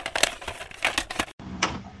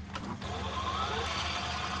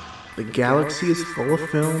The galaxy is full of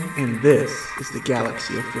film, and this is the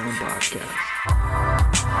Galaxy of Film podcast.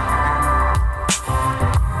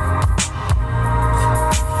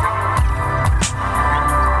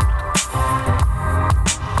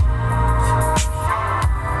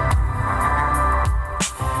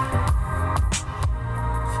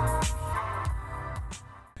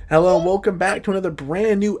 Hello and welcome back to another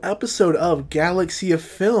brand new episode of Galaxy of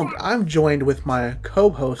Film. I'm joined with my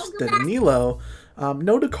co-host Danilo.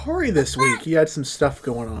 No Dakari this week. He had some stuff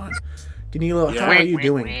going on. Danilo, how are you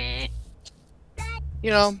doing?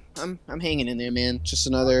 You know, I'm hanging in there, man. Just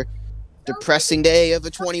another depressing day of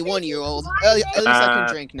a 21-year-old. At least I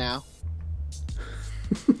can drink now.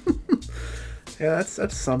 Yeah,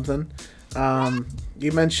 that's something.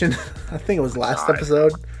 You mentioned, I think it was last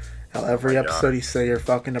episode, how every episode you say you're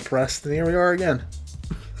fucking depressed, and here we are again.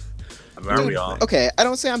 Dude, okay, I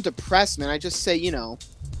don't say I'm depressed, man. I just say,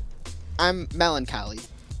 I'm melancholy.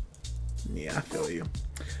 Yeah, I feel you.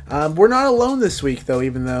 We're not alone this week, though,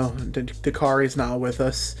 even though Dakari's not with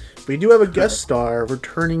us. We do have a guest star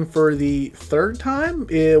returning for the third time.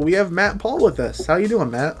 We have Matt Paul with us. How you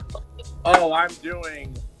doing, Matt? Oh, I'm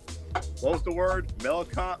doing... What was the word?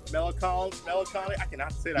 Melancholy? I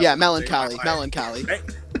cannot say that. Yeah, melancholy.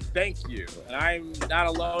 Thank you. And I'm not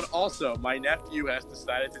alone. Also, my nephew has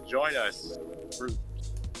decided to join us.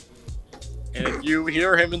 And if you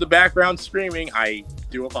hear him in the background screaming, I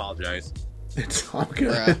do apologize. It's all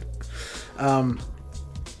good.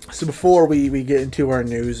 So before we get into our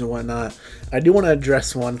news and whatnot, I do want to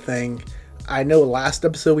address one thing. I know last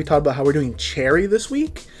episode we talked about how we're doing Cherry this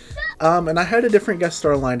week. And I had a different guest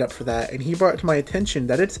star lined up for that, and he brought to my attention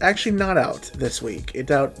that it's actually not out this week.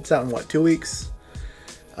 It's out in, what, 2 weeks?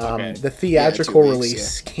 Okay. The theatrical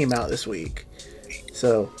release came out this week.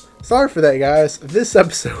 So, sorry for that, guys. This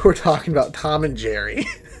episode, we're talking about Tom and Jerry.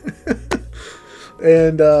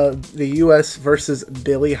 And the U.S. versus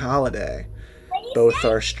Billie Holiday. Both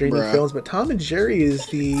are streaming films, but Tom and Jerry is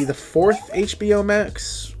the fourth HBO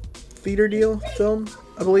Max theater deal film,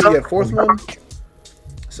 I believe. Yeah, fourth one.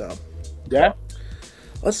 So, yeah.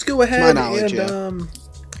 Let's go ahead and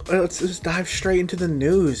let's just dive straight into the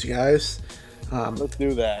news, guys. Let's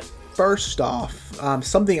do that. First off,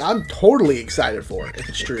 something I'm totally excited for, if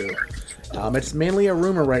it's true. It's mainly a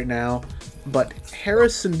rumor right now, but Hera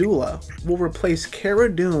Syndulla will replace Cara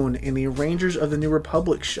Dune in the Rangers of the New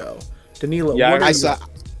Republic show. Danilo, yeah,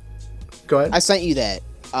 Go ahead. I sent you that.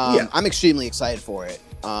 I'm extremely excited for it.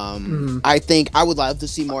 I think I would love to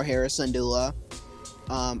see more Hera Syndulla.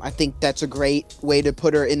 I think that's a great way to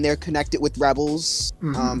put her in there, connected with Rebels.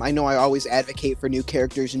 I know I always advocate for new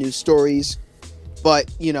characters and new stories,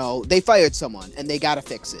 but, they fired someone, and they gotta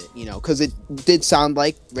fix it, because it did sound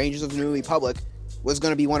like Rangers of the New Republic was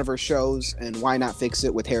going to be one of her shows, and why not fix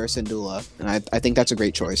it with Hera Syndulla? And I think that's a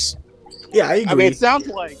great choice. Yeah, I agree. I mean,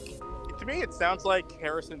 to me, it sounds like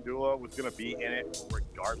Hera Syndulla was going to be in it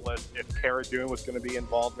regardless if Cara Dune was going to be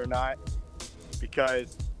involved or not,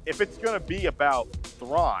 because if it's going to be about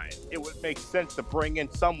Thrawn, it would make sense to bring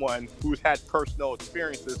in someone who's had personal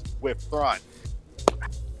experiences with Thrawn.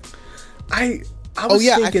 I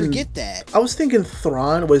forget that. I was thinking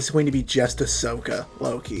Thrawn was going to be just Ahsoka,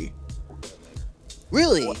 low-key.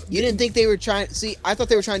 Really? You didn't think they were trying... See, I thought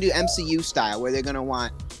they were trying to do MCU style, where they're going to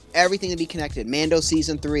want everything to be connected. Mando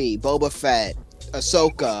Season 3, Boba Fett,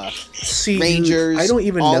 Ahsoka, Rangers, I don't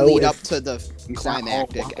even all know lead up to the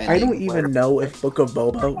climactic ending. I don't even know if Book of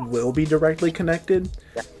Boba will be directly connected.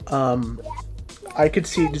 I could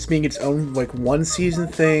see it just being its own, one season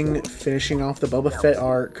thing, finishing off the Boba Fett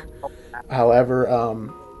arc.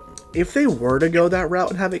 However, if they were to go that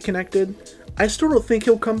route and have it connected, I still don't think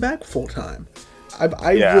he'll come back full time.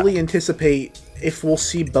 I really anticipate if we'll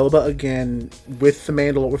see Boba again with the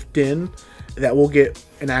Mandalorian, with Din, that we'll get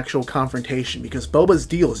an actual confrontation, because Boba's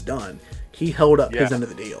deal is done. He held up his end of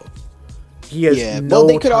the deal. He has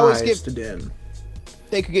no ties to Din.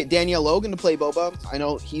 They could get Daniel Logan to play Boba. I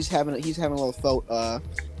know he's having a little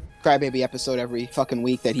crybaby episode every fucking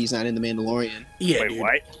week that he's not in the Mandalorian. Yeah, Wait,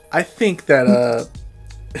 what? I think that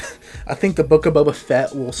I think the Book of Boba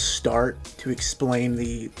Fett will start to explain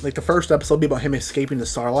the first episode will be about him escaping the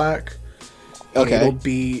Sarlacc. Okay. It'll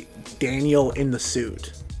be Daniel in the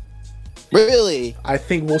suit. Really? I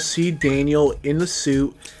think we'll see Daniel in the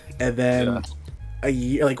suit, and then a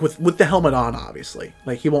year, with the helmet on, obviously.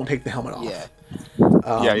 He won't take the helmet off. Yeah.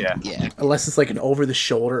 Unless it's an over the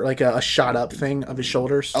shoulder, a shot up thing of his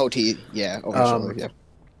shoulders. Over the shoulder. Yeah.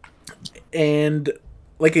 And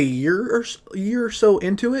a year or so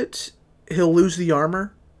into it, he'll lose the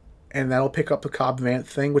armor, and that'll pick up the Cobb Vanth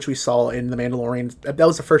thing, which we saw in The Mandalorian. That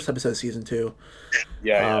was the first episode of season 2.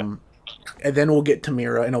 Yeah. and then we'll get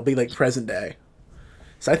Tamira, and it'll be like present day.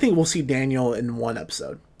 So I think we'll see Daniel in one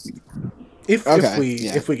episode, if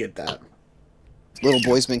we get that. Little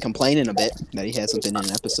boy's been complaining a bit that he hasn't been in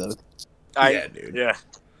an episode. Yeah, dude. Yeah.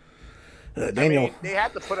 Daniel, I mean, they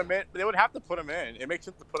had to put him in. They would have to put him in. It makes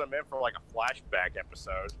sense to put him in for like a flashback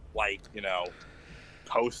episode, like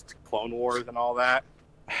post Clone Wars and all that.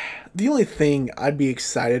 the only thing I'd be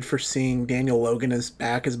excited for seeing Daniel Logan as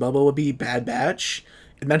back as Bubba would be Bad Batch,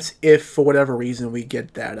 and that's if for whatever reason we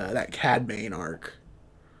get that Cad Bane arc.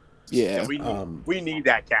 Yeah, we need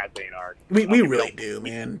that Cad Bane arc. We really do,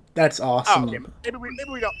 man. That's awesome. Okay. Maybe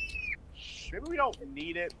we don't. Maybe we don't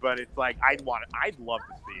need it, but it's like I'd love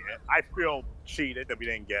to see it. I feel cheated that we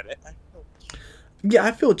didn't get it. Yeah,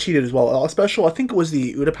 I feel cheated as well. Especially, I think it was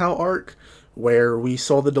the Utapau arc where we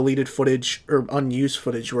saw the deleted footage or unused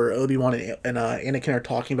footage where Obi-Wan and Anakin are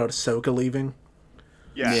talking about Ahsoka leaving.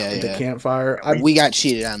 Yeah. The campfire. We got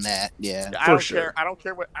cheated on that. Yeah, I don't care. I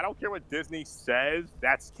don't care what Disney says.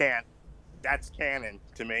 That's canon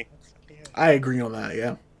to me. I agree on that.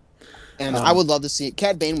 Yeah. And I would love to see it.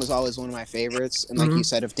 Cad Bane was always one of my favorites. And like you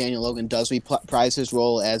said, if Daniel Logan does reprise his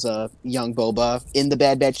role as a young Boba in the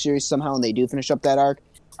Bad Batch series somehow, and they do finish up that arc,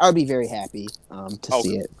 I would be very happy to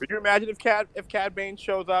see it. Could you imagine if Cad Bane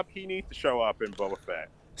shows up? He needs to show up in Boba Fett.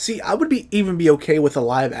 See, I would even be okay with a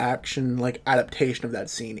live action like adaptation of that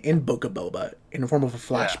scene in Book of Boba in the form of a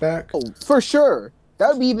flashback. Yeah. Oh, for sure. That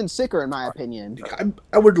would be even sicker in my opinion.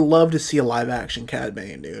 I would love to see a live action Cad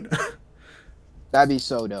Bane, dude. That'd be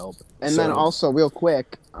so dope. And then also, real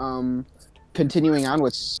quick, continuing on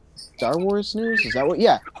with Star Wars news, is that what?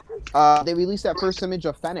 Yeah. They released that first image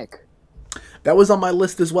of Fennec. That was on my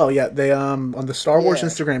list as well. Yeah, they on the Star Wars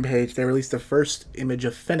Instagram page, they released the first image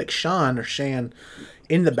of Fennec Shan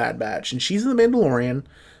in the Bad Batch, and she's in the Mandalorian.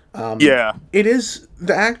 It is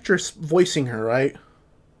the actress voicing her, right?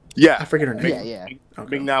 Yeah, I forget her name. Yeah.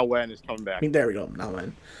 Okay. Ming-Na Wen is coming back. There we go, Na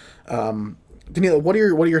Wen. Daniela, what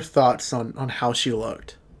are your thoughts on how she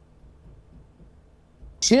looked?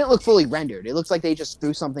 She didn't look fully rendered. It looks like they just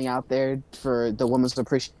threw something out there for the Women's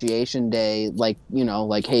Appreciation Day, like,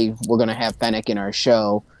 hey, we're gonna have Fennec in our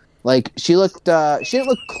show. Like she didn't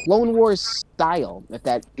look Clone Wars style, if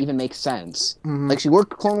that even makes sense. Mm-hmm. Like she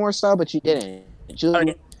worked Clone Wars style, but she didn't. She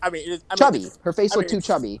looked chubby. Her face looked too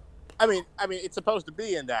chubby. I mean, it's supposed to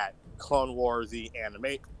be in that Clone Wars-y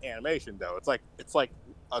animation, though. It's like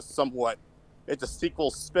a somewhat. It's a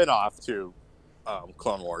sequel spin-off to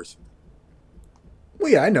Clone Wars.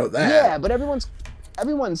 Well, yeah, I know that. Yeah, but everyone's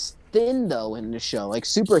thin though in the show, like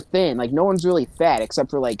super thin. Like no one's really fat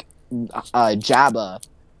except for like Jabba,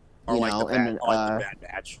 or the Bad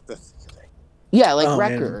Batch. Yeah, like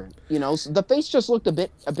Wrecker. Man. The face just looked a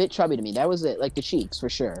bit chubby to me. That was it, like the cheeks for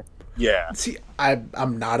sure. Yeah. See,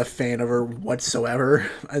 I'm not a fan of her whatsoever.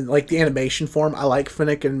 I like the animation form. I like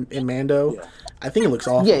Fennec and Mando. Yeah. I think it looks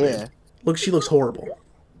awful. Yeah. She looks horrible.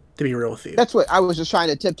 To be real with you. That's what I was just trying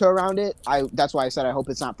to tiptoe around it. That's why I said I hope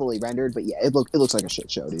it's not fully rendered. But yeah, it looks like a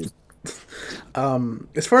shit show, dude.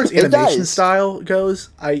 As far as animation style goes,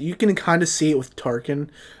 you can kind of see it with Tarkin.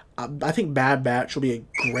 I think Bad Batch will be a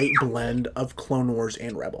great blend of Clone Wars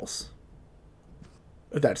and Rebels.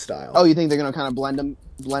 Of that style. Oh, you think they're gonna kind of blend them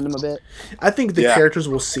a bit? I think the characters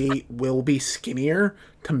we'll see will be skinnier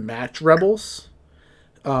to match Rebels.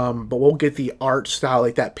 But we'll get the art style,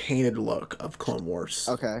 like that painted look of Clone Wars.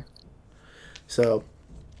 Okay. So,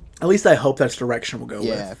 at least I hope that's the direction we'll go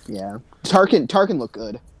with. Yeah. Tarkin looked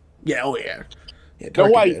good. Yeah. Oh yeah.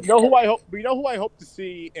 Know who I hope to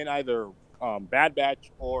see in either Bad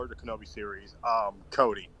Batch or the Kenobi series?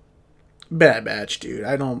 Cody. Bad Batch, dude.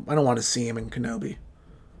 I don't want to see him in Kenobi.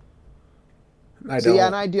 I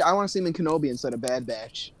want to see him in Kenobi instead of Bad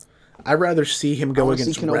Batch. I'd rather see him go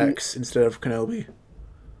against Rex instead of Kenobi.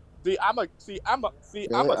 I'm a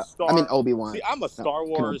Star. I mean Obi-Wan. See, I'm a Star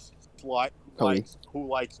Wars slut who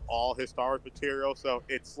likes all his Star Wars material. So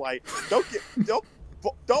it's like, don't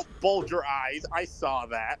bulge your eyes. I saw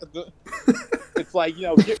that. It's like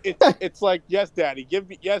it's like yes, Daddy. Give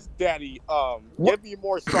me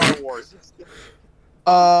more Star Wars.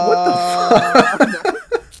 What the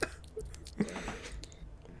fuck?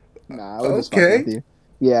 Nah, I was just fucking with you.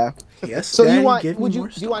 Yeah. Yes. So Daddy, do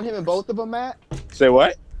you want him in both of them, Matt? Say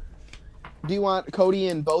what? Do you want Cody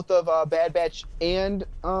in both of Bad Batch and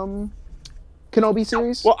Kenobi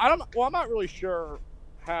series? Well, I'm not really sure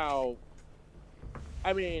how.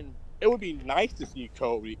 I mean, it would be nice to see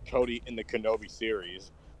Cody in the Kenobi series,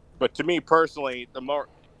 but to me personally,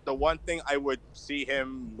 the one thing I would see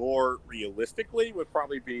him more realistically would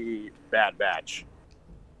probably be Bad Batch.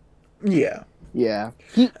 Yeah. Yeah.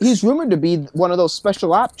 He's rumored to be one of those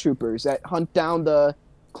special op troopers that hunt down the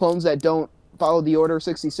clones that don't follow the Order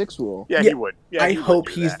 66 rule. Yeah, he would. Yeah, I hope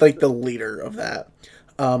he's like the leader of that.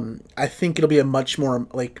 I think it'll be a much more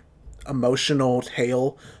like emotional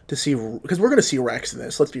tale to see, because we're going to see Rex in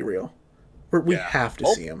this. Let's be real. We have to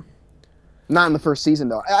see him. Not in the first season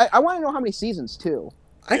though. I want to know how many seasons too.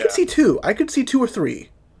 I could see 2. I could see 2 or 3.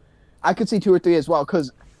 I could see 2 or 3 as well,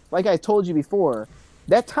 because like I told you before,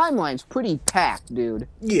 that timeline's pretty packed, dude.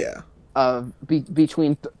 Yeah.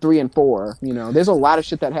 Between 3 and 4, there's a lot of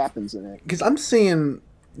shit that happens in it. Because I'm saying,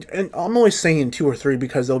 and I'm only saying 2 or 3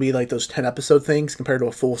 because they'll be like those 10 episode things compared to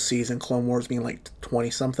a full season. Clone Wars being like 20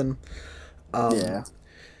 something. Yeah.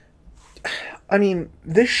 I mean,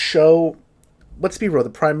 this show, let's be real, the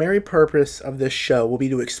primary purpose of this show will be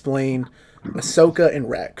to explain Ahsoka and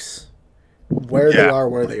Rex, where they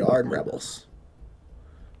are in Rebels.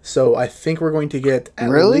 So I think we're going to get at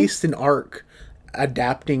least an arc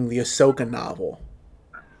adapting the Ahsoka novel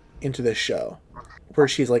into this show, where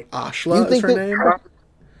she's like Ashla is her name.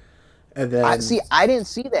 And then I didn't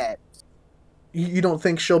see that. You don't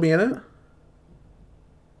think she'll be in it?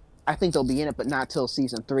 I think they'll be in it, but not till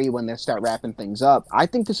season 3 when they start wrapping things up. I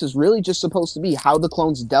think this is really just supposed to be how the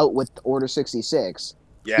clones dealt with Order 66,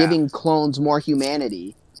 giving clones more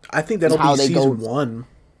humanity. I think that'll be season 1.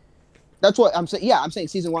 That's what I'm saying. Yeah, I'm saying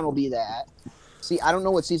season 1 will be that. See, I don't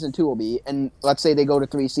know what season 2 will be, and let's say they go to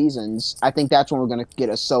 3 seasons. I think that's when we're going to get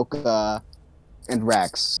Ahsoka and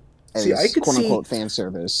Rex as quote-unquote fan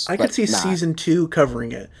service. I could see season 2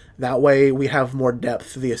 covering it. That way we have more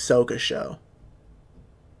depth to the Ahsoka show.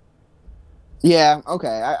 Yeah,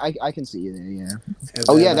 okay. I can see you there, yeah.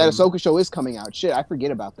 That Ahsoka show is coming out. Shit, I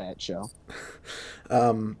forget about that show.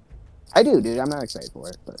 I do, dude. I'm not excited for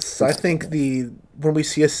it. So I think when we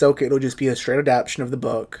see Ahsoka, it'll just be a straight adaptation of the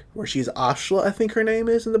book, where she's Ashla, I think her name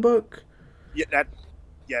is in the book. Yeah, that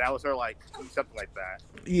was her, like, something like that.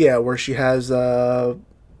 Yeah, where she has the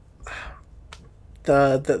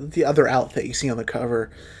other outfit you see on the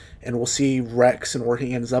cover, and we'll see Rex and where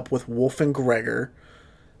he ends up with Wolf and Gregor,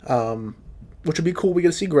 which would be cool. We get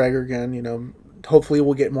to see Gregor again. Hopefully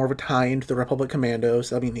we'll get more of a tie into the Republic Commandos.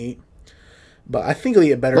 That'll be neat. But I think it'll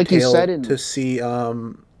be a better tale to see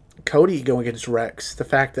Cody go against Rex. The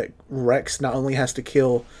fact that Rex not only has to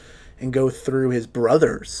kill and go through his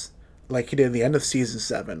brothers, like he did at the end of season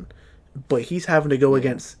 7, but he's having to go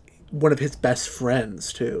against one of his best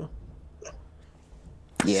friends, too.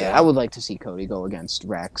 Yeah, I would like to see Cody go against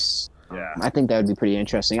Rex. Yeah. I think that would be pretty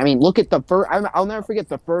interesting. I mean, look at the first... I'll never forget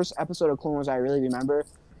the first episode of Clone Wars I really remember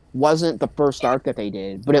wasn't the first arc that they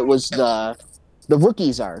did, but it was the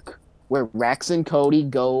Rookies arc, where Rex and Cody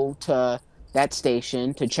go to that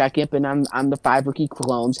station to check in on the 5 rookie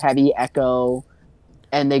clones, Heavy, Echo,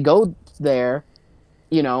 and they go there,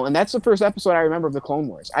 and that's the first episode I remember of the Clone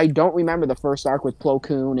Wars. I don't remember the first arc with Plo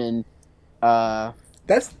Koon and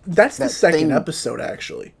That's the second episode,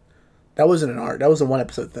 actually. That wasn't an arc. That was a 1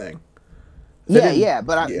 episode thing. But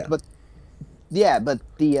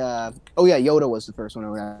Yoda was the first one I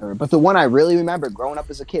remember. But the one I really remember growing up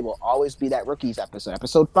as a kid will always be that Rookies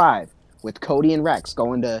episode 5, with Cody and Rex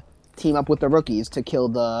going to team up with the Rookies to kill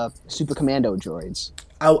the Super Commando droids.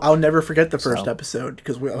 I'll never forget the first episode,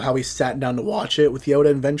 because how we sat down to watch it with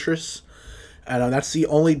Yoda and Ventress. And that's the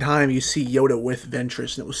only time you see Yoda with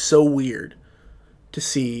Ventress, and it was so weird to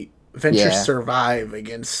see Ventress survive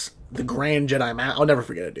against the Grand Jedi Master. I'll never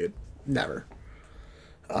forget it, dude. Never.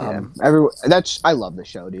 I love the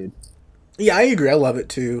show, dude. Yeah, I agree. I love it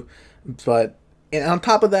too. But on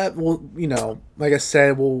top of that, we'll, like I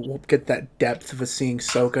said, we'll get that depth of seeing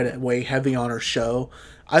Ahsoka to weigh heavy on her show.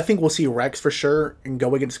 I think we'll see Rex for sure and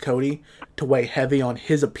go against Cody to weigh heavy on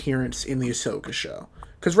his appearance in the Ahsoka show.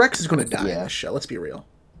 Because Rex is going to die in this show. Let's be real.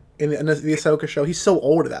 In the Ahsoka show, he's so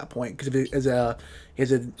old at that point because of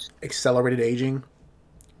his accelerated aging.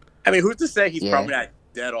 I mean, who's to say he's probably not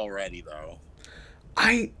dead already, though?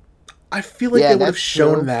 I feel like they would have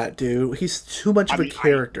shown that, dude. He's too much of a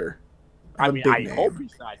character. I hope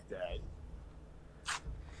he's not dead.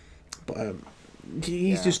 But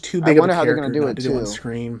he's just too big of a character not to do on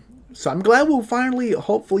screen. So I'm glad we'll finally,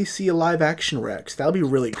 hopefully, see a live-action Rex. That'll be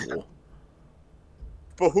really cool.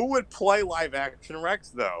 But who would play live-action Rex,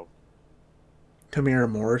 though? Tamara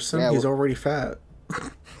Morrison. Yeah, he's already fat.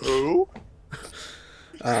 Who?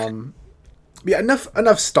 Yeah,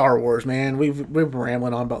 enough Star Wars, man. We've been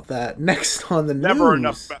rambling on about that. Next on the news. Never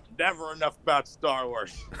enough about Star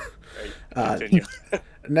Wars.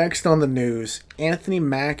 Next on the news, Anthony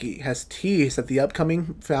Mackie has teased that the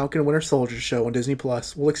upcoming Falcon Winter Soldier show on Disney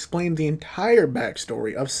Plus will explain the entire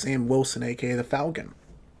backstory of Sam Wilson, aka the Falcon.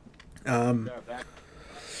 I'm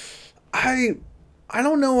I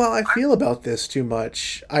don't know how I feel about this too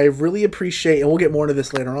much. I really appreciate, and we'll get more into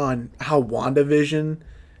this later on, how WandaVision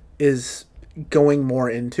is going more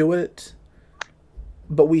into it.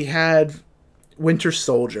 But we had Winter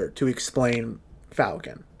Soldier to explain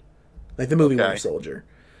Falcon, like the movie Winter Soldier,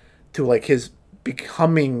 to like his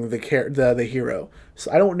becoming the hero.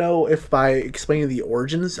 So I don't know if by explaining the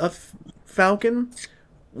origins of Falcon,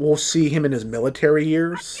 we'll see him in his military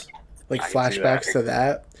years, like flashbacks to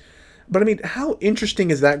that. But I mean, how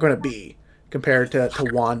interesting is that going to be compared to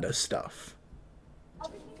Wanda's stuff?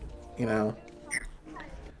 You know?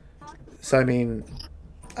 So I mean,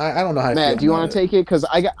 I don't know how. Matt, do you want to take it? Because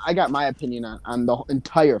I got my opinion on the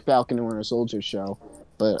entire Falcon and Winter Soldier show,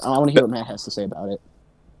 but I want to hear what Matt has to say about it.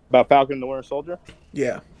 About Falcon and the Winter Soldier?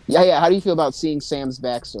 Yeah. Yeah. How do you feel about seeing Sam's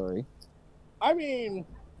backstory? I mean,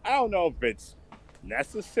 I don't know if it's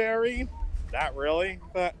necessary, not really,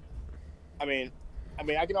 but I mean,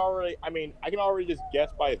 I can already just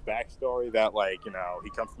guess by his backstory that, like, you know, he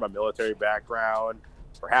comes from a military background.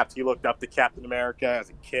 Perhaps he looked up to Captain America as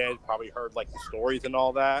a kid, probably heard, like, the stories and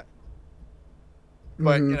all that.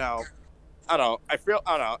 But, you know, I don't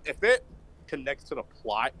know. If it connects to the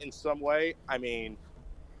plot in some way, I mean,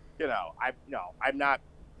 you know, I'm not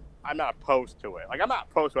opposed to it. Like, I'm not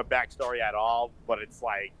opposed to a backstory at all, but it's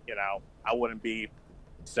like, you know, I wouldn't be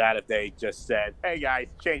sad if they just said, hey, guys,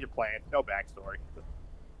 change of plan, no backstory.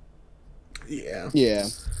 Yeah.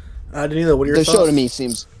 Danilo, what are your thoughts? The show to me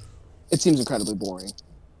seems incredibly boring.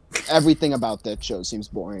 Everything about that show seems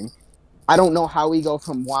boring. I don't know how we go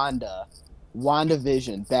from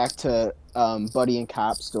WandaVision back to Buddy and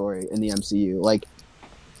Cop story in the MCU. Like,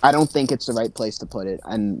 I don't think it's the right place to put it,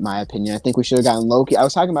 in my opinion. I think we should have gotten Loki. I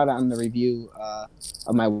was talking about it on the review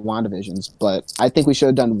of my WandaVisions, but I think we should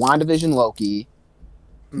have done WandaVision Loki.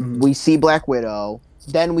 Mm-hmm. We see Black Widow,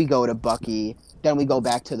 then we go to Bucky, then we go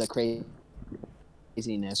back to the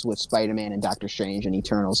craziness with Spider-Man and Doctor Strange and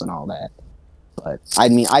Eternals and all that. But I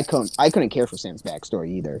mean, I couldn't care for Sam's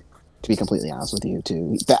backstory either, to be completely honest with you,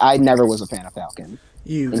 too. I never was a fan of Falcon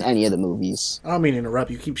in any of the movies. I don't mean to interrupt.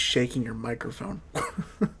 You keep shaking your microphone.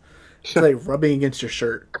 It's like rubbing against your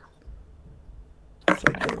shirt. It's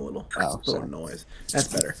like making a little noise. That's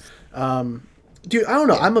better. Dude, I don't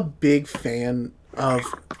know. I'm a big fan of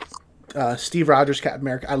Steve Rogers, Captain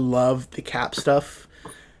America. I love the Cap stuff.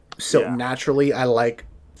 So naturally, I like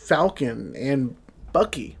Falcon and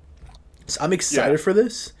Bucky. So I'm excited for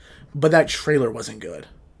this, but that trailer wasn't good.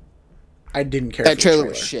 I didn't care. That trailer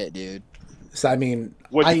was shit, dude. So I mean,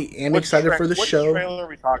 I am excited for the show. What trailer are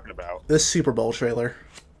we talking about? The Super Bowl trailer.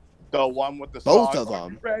 The one with the both song, of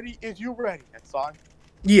them. Ready? Is you ready? That song.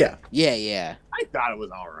 Yeah. Yeah. I thought it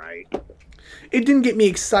was all right. It didn't get me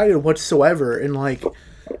excited whatsoever, and like,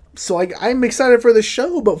 so like I'm excited for the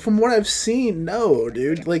show, but from what I've seen, no,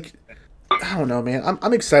 dude. Like, I don't know, man.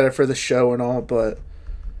 I'm excited for the show and all, but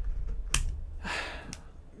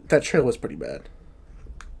that trailer was pretty bad.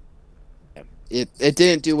 It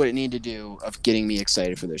didn't do what it needed to do of getting me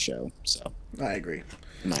excited for the show. So I agree.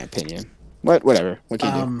 In my opinion. Whatever. What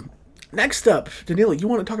can you do? Next up, Danilo, you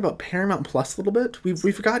want to talk about Paramount Plus a little bit?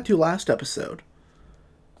 We forgot to last episode.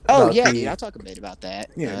 Oh, yeah, dude. I'll talk a bit about that.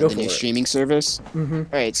 Yeah, go for it. The new streaming service. Mm-hmm. All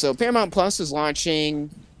right, so Paramount Plus is launching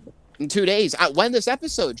in 2 days. When this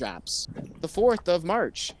episode drops, the 4th of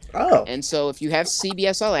March. Oh. And so if you have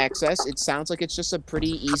CBS All Access, it sounds like it's just a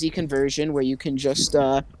pretty easy conversion where you can just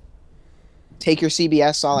take your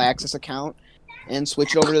CBS All Access account and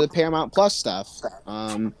switch it over to the Paramount Plus stuff.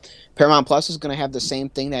 Paramount Plus is going to have the same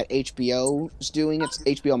thing that HBO is doing. It's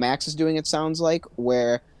HBO Max is doing, it sounds like,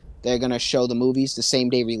 where they're going to show the movies the same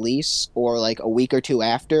day release or like a week or two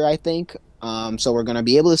after, I think. So we're going to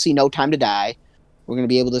be able to see No Time to Die. We're going to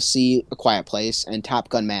be able to see A Quiet Place and Top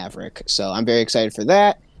Gun Maverick. So I'm very excited for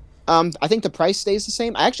that. I think the price stays the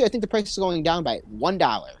same. Actually, I think the price is going down by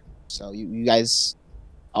 $1. So you guys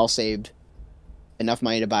all saved enough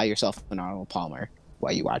money to buy yourself an Arnold Palmer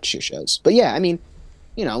while you watch your shows. But yeah, I mean,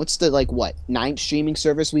 you know, it's the 9th streaming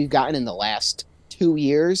service we've gotten in the last 2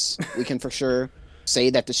 years. We can for sure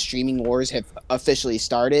say that the streaming wars have officially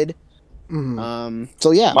started. Mm-hmm.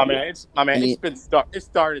 So yeah, my man, it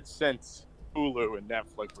started since Hulu and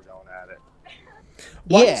Netflix were going at it.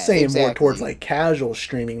 Well, I'm saying more towards like casual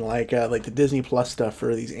streaming, like the Disney Plus stuff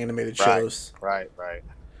for these animated shows. Right.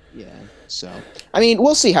 Yeah. So I mean,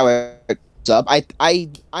 we'll see how it's up.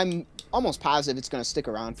 I'm almost positive it's going to stick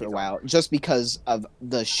around for a while, just because of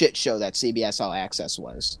the shit show that CBS All Access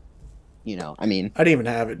was. You know, I mean, I didn't even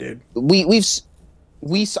have it, dude.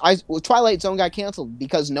 Twilight Zone got canceled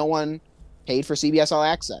because no one paid for CBS All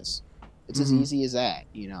Access. It's as easy as that,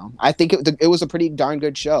 you know. I think it was a pretty darn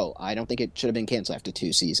good show. I don't think it should have been canceled after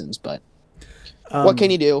 2 seasons, but What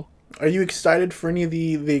can you do? Are you excited for any of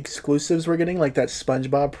the exclusives we're getting, like that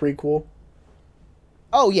SpongeBob prequel?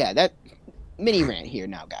 Oh yeah, that mini rant here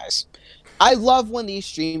now, guys. I love when these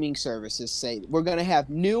streaming services say we're gonna have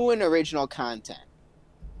new and original content,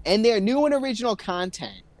 and their new and original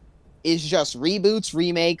content is just reboots,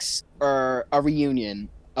 remakes, or a reunion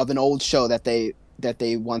of an old show that they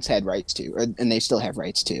once had rights to, and they still have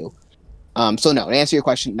rights to. So no, to answer your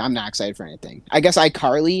question, I'm not excited for anything. I guess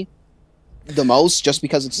iCarly the most, just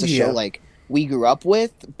because it's the show like we grew up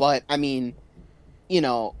with. But I mean, you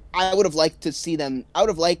know, I would have liked to see them. I would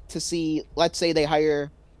have liked to see, let's say they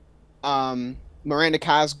hire Miranda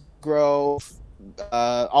Cosgrove,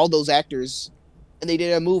 all those actors, and they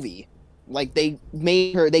did a movie. Like they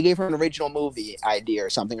gave her an original movie idea or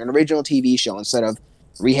something, an original TV show instead of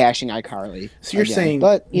rehashing iCarly. So you're saying,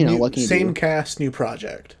 but you know, what can you do? Same cast, new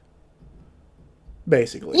project,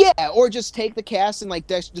 basically. Yeah, or just take the cast and like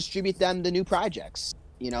distribute them to new projects.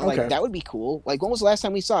 You know, like that would be cool. Like, when was the last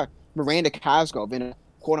time we saw Miranda Cosgrove in a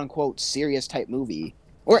quote unquote serious type movie,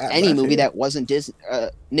 or any movie that wasn't Disney,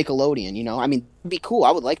 Nickelodeon? You know, I mean, it'd be cool.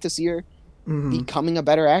 I would like to see her becoming a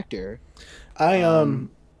better actor.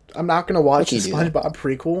 I'm not gonna watch the SpongeBob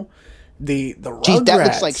prequel. The Rugrats that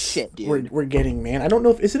looks like shit, dude. We're getting, man. I don't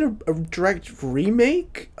know if is it a direct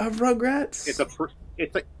remake of Rugrats. It's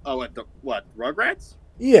what Rugrats?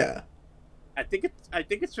 Yeah, I think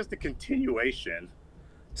it's just a continuation.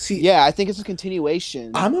 See, yeah, I think it's a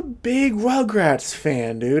continuation. I'm a big Rugrats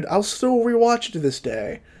fan, dude. I'll still rewatch it to this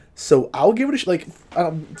day. So I'll give it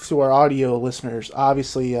to our audio listeners.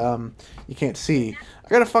 Obviously, you can't see. I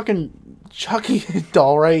got a fucking Chucky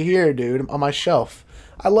doll right here, dude, on my shelf.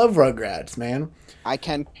 I love Rugrats, man. I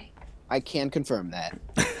can confirm that.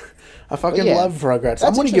 I fucking love Rugrats.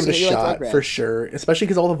 I'm going to give it a shot for sure, especially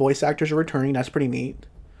because all the voice actors are returning. That's pretty neat.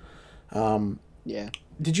 Yeah.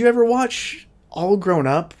 Did you ever watch All Grown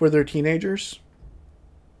Up where they're teenagers?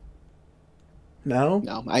 No?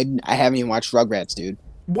 No, I haven't even watched Rugrats, dude.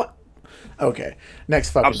 What? Okay.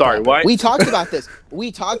 Next fucking I'm sorry, topic. what? We talked about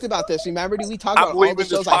this. Remember, dude? We talked about all the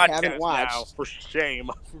shows I haven't watched. Now, for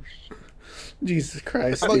shame. Jesus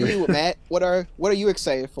Christ. How about you, Matt? What are you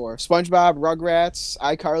excited for? SpongeBob, Rugrats,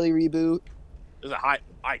 iCarly reboot? There's a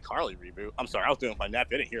iCarly reboot. I'm sorry, I was doing my nap.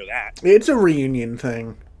 I didn't hear that. It's a reunion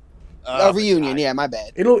thing. A reunion, yeah, my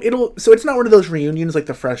bad. It'll so it's not one of those reunions like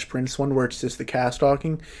the Fresh Prince one where it's just the cast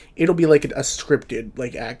talking. It'll be like a scripted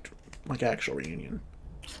actual reunion.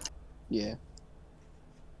 Yeah.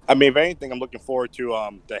 I mean, if anything, I'm looking forward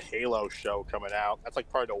to the Halo show coming out. That's like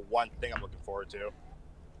probably the one thing I'm looking forward to.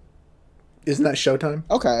 Isn't that Showtime?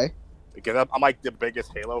 Okay. Because I'm like the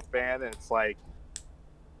biggest Halo fan, and it's like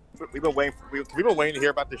we've been waiting to hear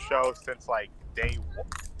about the show since day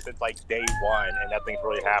one, and nothing's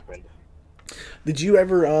really happened. Did you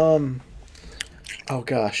ever oh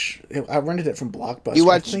gosh, I rented it from Blockbuster. You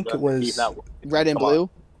watched, I think it was Red and Blue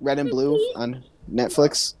on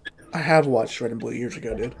Netflix. I have watched Red and Blue years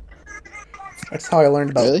ago, dude. That's how I learned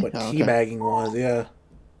about what teabagging was. Yeah.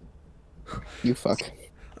 You fuck.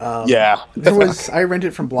 Yeah. I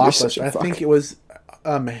rented it from Blockbuster. I think it was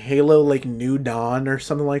Halo New Dawn or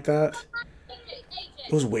something like that.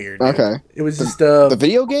 It was weird. Dude. Okay. It was just the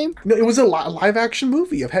video game? No, it was a live action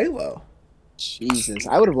movie of Halo. Jesus,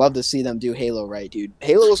 I would have loved to see them do Halo right, dude.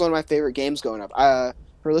 Halo was one of my favorite games growing up.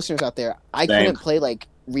 For listeners out there, I couldn't play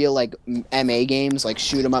real MA games,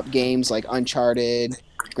 shoot 'em up games like Uncharted,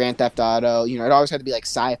 Grand Theft Auto. You know, it always had to be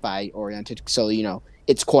sci-fi oriented, so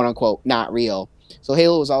it's quote unquote not real. So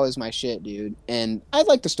Halo was always my shit, dude. And I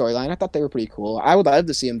liked the storyline. I thought they were pretty cool. I would love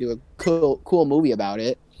to see them do a cool movie about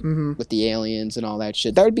it with the aliens and all that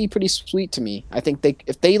shit. That would be pretty sweet to me. I think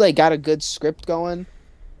if they got a good script going,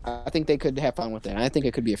 I think they could have fun with it. And I think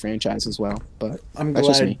it could be a franchise as well. But I'm that's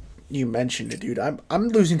just me. You mentioned it, dude. I'm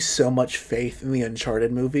losing so much faith in the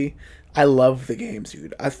Uncharted movie. I love the games,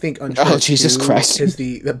 dude. I think Uncharted 2 is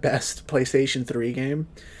the best PlayStation 3 game.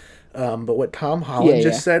 But what Tom Holland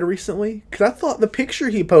just said recently, because I thought the picture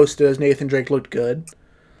he posted as Nathan Drake looked good,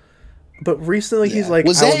 but recently he's like,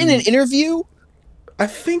 was that in an interview? I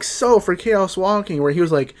think so, for Chaos Walking, where he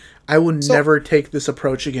was like, I will never take this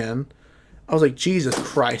approach again. I was like, Jesus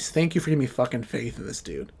Christ, thank you for giving me fucking faith in this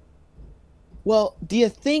dude. Well, do you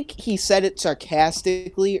think he said it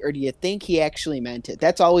sarcastically, or do you think he actually meant it?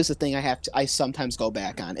 That's always the thing I sometimes go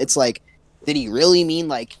back on. It's did he really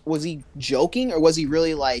mean, was he joking, or was he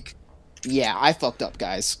really yeah, I fucked up,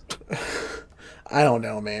 guys? I don't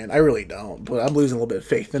know, man. I really don't, but I'm losing a little bit of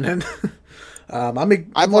faith in it.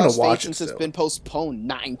 I've lost faith since it's been postponed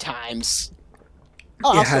 9 times.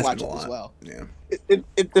 Oh, I'll still watch it as well. Yeah.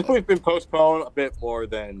 It's been postponed a bit more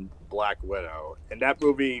than Black Widow, and that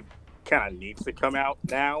movie kind of needs to come out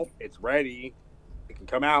now. It's ready. It can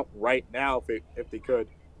come out right now if they could.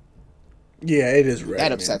 Yeah, it is ready.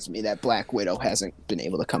 That upsets me that Black Widow hasn't been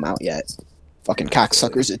able to come out yet. Fucking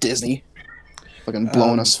cocksuckers at Disney. Fucking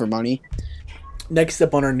blowing us for money. Next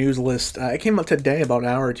up on our news list, it came up today about an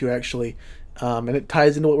hour or two actually, and it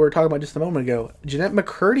ties into what we were talking about just a moment ago. Jeanette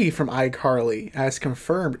McCurdy from iCarly has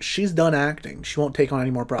confirmed she's done acting. She won't take on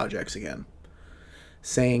any more projects again,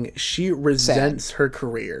 saying she resents her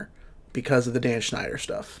career because of the Dan Schneider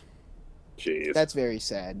stuff. Jeez, that's very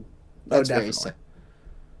sad. That's very sad.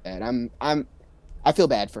 And I feel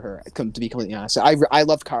bad for her. To be completely honest, I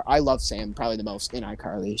love Sam probably the most in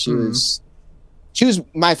iCarly. She was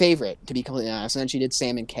my favorite, to be completely honest. And then she did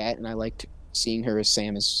Sam and Cat, and I liked seeing her as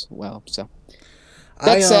Sam as well. So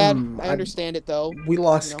that's sad. I understand it though. We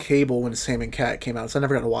lost cable when Sam and Cat came out, so I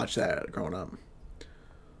never got to watch that growing up.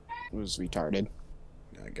 It was retarded.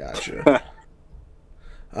 I gotcha.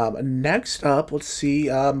 Next up, let's see.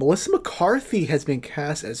 Melissa McCarthy has been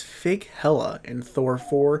cast as Fake Hela in Thor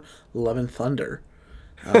 4: Love and Thunder.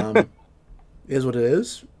 Is what it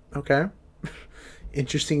is. Okay.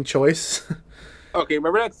 Interesting choice. Okay,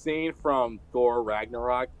 remember that scene from Thor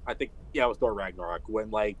Ragnarok? I think, it was Thor Ragnarok,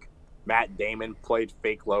 when, Matt Damon played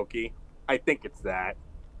fake Loki. I think it's that.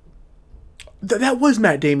 That was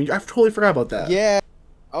Matt Damon. I totally forgot about that. Yeah.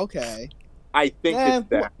 Okay. I think it's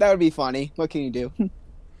that. That would be funny. What can you do?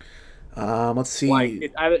 Let's see.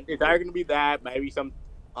 It's either going to be that, maybe some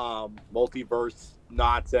multiverse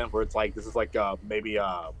nonsense where it's this is maybe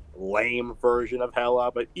a lame version of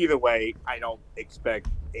Hela, but either way, I don't expect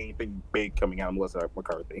anything big coming out of Melissa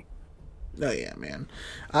McCarthy. Oh yeah, man.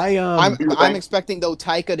 I'm expecting though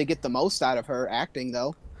Taika to get the most out of her acting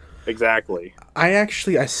though. Exactly. I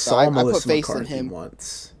saw Melissa McCarthy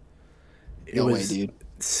once. No way, dude.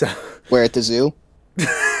 So where at the zoo?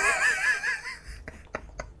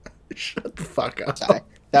 Shut the fuck up. Sorry.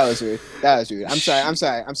 That was rude. I'm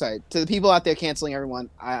sorry. To the people out there canceling everyone,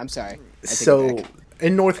 I'm sorry. So,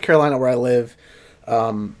 in North Carolina where I live,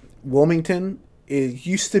 Wilmington, it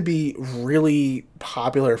used to be really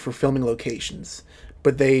popular for filming locations,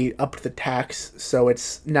 but they upped the tax, so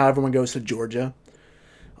it's now everyone goes to Georgia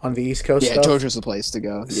on the East Coast. Yeah, Georgia's the place to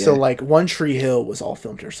go. Yeah. So, One Tree Hill was all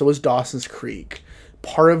filmed here. So was Dawson's Creek.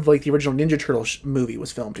 Part of, the original Ninja Turtles movie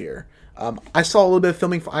was filmed here. I saw a little bit of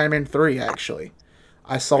filming for Iron Man 3, actually.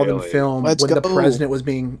 I saw them film when the president was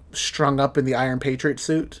being strung up in the Iron Patriot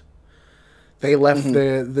suit. They left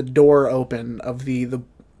the door open of the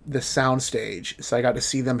sound stage, so I got to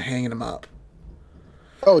see them hanging him up.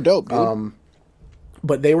 Oh, dope, dude.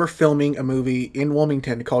 But they were filming a movie in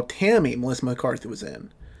Wilmington called Tammy, Melissa McCarthy was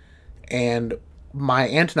in. And my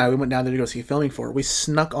aunt and I, we went down there to go see filming for it. We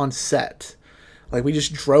snuck on set. We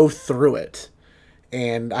just drove through it.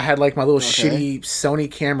 And I had, my little shitty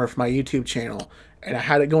Sony camera for my YouTube channel. And I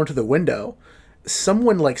had it go into the window.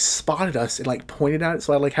 Someone, spotted us and, pointed at it,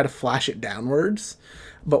 so I, had to flash it downwards.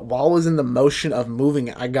 But while I was in the motion of moving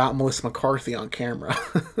it, I got Melissa McCarthy on camera.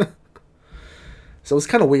 So it was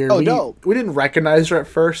kind of weird. We didn't recognize her at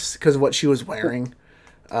first because of what she was wearing.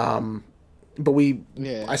 But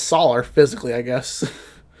I saw her physically, I guess.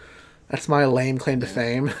 That's my lame claim to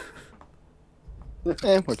fame. What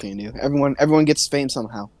can you do? Everyone gets fame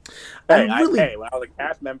somehow. When I was a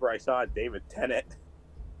cast member, I saw David Tennant.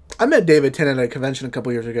 I met David Tennant at a convention a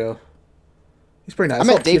couple years ago. He's pretty nice. I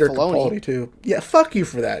met Dave Filoni Capaldi too. Yeah, fuck you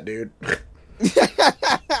for that, dude.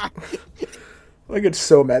 I get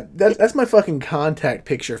so mad. That's my fucking contact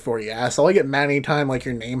picture for you, asshole. I get mad anytime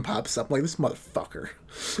your name pops up. I'm like, this motherfucker.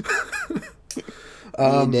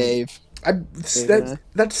 Dave.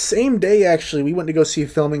 That same day, actually, we went to go see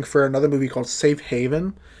filming for another movie called Safe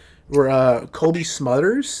Haven, where Colby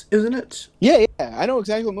Smulders, isn't it? Yeah, I know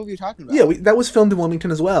exactly what movie you're talking about. Yeah, that was filmed in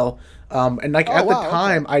Wilmington as well. At the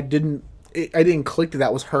time, okay. I didn't click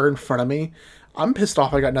that was her in front of me. I'm pissed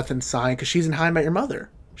off I got nothing signed because she's in How I Met Your Mother.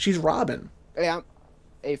 She's Robin.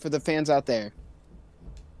 Hey, for the fans out there,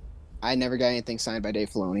 I never got anything signed by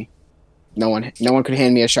Dave Filoni. No one could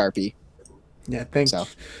hand me a Sharpie. Yeah, thanks,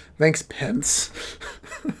 Pence.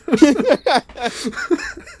 He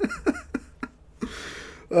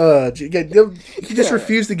just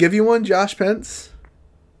refused to give you one, Josh Pence?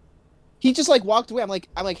 He just walked away. I'm like,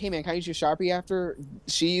 hey man, can I use your Sharpie after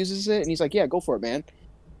she uses it? And he's like, yeah, go for it, man.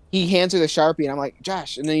 He hands her the Sharpie, and I'm like,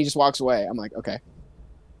 Josh, and then he just walks away. I'm like, okay.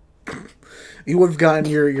 You would have gotten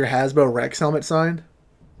your Hasbro Rex helmet signed?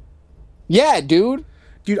 Yeah, dude.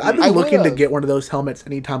 Dude, I've been looking to get one of those helmets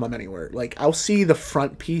anytime I'm anywhere. I'll see the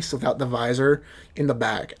front piece without the visor in the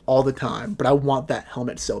back all the time, but I want that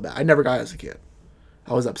helmet so bad. I never got it as a kid.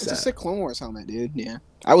 I was upset. It's a sick Clone Wars helmet, dude. Yeah.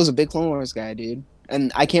 I was a big Clone Wars guy, dude.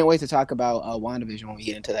 And I can't wait to talk about WandaVision when we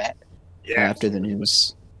get into that after the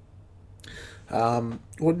news. Well,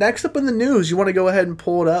 next up in the news, you want to go ahead and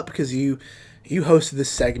pull it up because you hosted this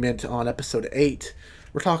segment on episode 8.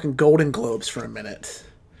 We're talking Golden Globes for a minute.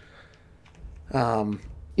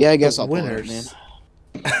 Yeah, I guess I'll pull it up, man.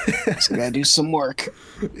 So I gotta do some work.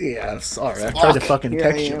 Yeah, sorry. I tried to fucking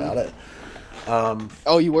text you about it.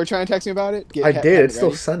 Oh, you were trying to text me about it? I did. It's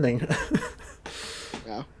still sending.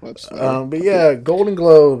 Oh, whoops. But yeah, Golden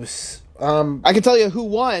Globes. I can tell you who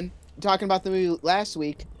won. Talking about the movie last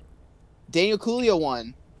week. Daniel Kaluuya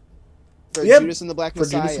won for Judas and the Black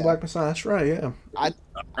Messiah. For Judas and the Black Messiah, that's right, yeah. I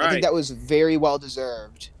think that was very well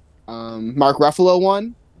deserved. Mark Ruffalo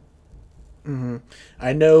won. Mm-hmm.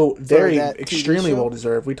 I know, extremely well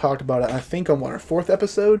deserved. We talked about it, I think, on our 4th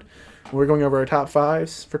episode. We're going over our top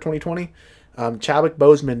 5s for 2020. Chadwick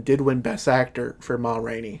Boseman did win Best Actor for Ma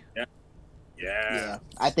Rainey. Yeah.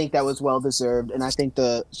 I think that was well deserved, and I think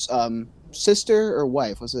the sister or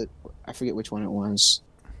wife, was it? I forget which one it was.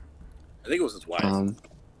 I think it was his wife.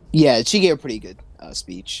 Yeah, she gave a pretty good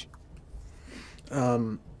speech.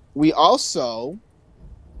 We also,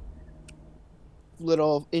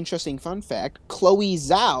 little interesting fun fact, Chloe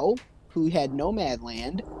Zhao, who had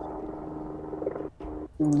Nomadland,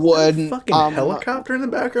 won. Fucking helicopter in the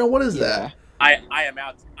background. What is that? I am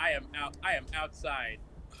outside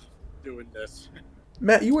doing this.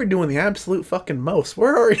 Matt, you were doing the absolute fucking most.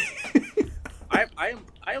 Where are you? I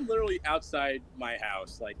am literally outside my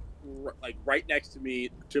house, like right next to me,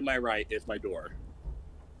 to my right is my door.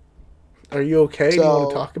 Are you okay? Do you want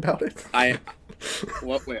to talk about it?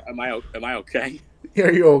 Wait, am I okay?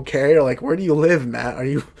 Are you okay? Or like, where do you live, Matt? Do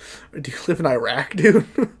you live in Iraq, dude?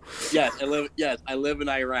 Yes, I live in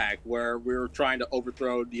Iraq, where we're trying to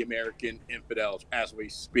overthrow the American infidels as we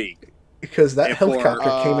speak. Because that helicopter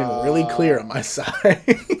came in really clear on my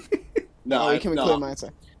side. No, it came in clear on my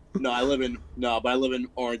side. But I live in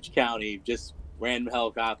Orange County. Just random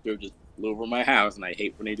helicopter just flew over my house, and I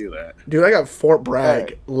hate when they do that. Dude, I got Fort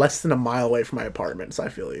Bragg less than a mile away from my apartment, so I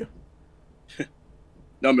feel you.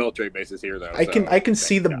 No military bases here, though. I can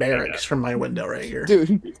see the barracks from my window right here.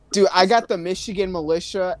 Dude, I got the Michigan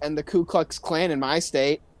militia and the Ku Klux Klan in my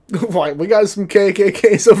state. Why, we got some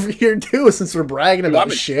KKKs over here too, since we're bragging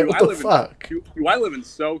about shit. What the fuck? I live in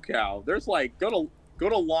SoCal. There's like go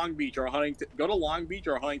to Long Beach or Huntington. Go to Long Beach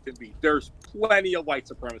or Huntington Beach. There's plenty of white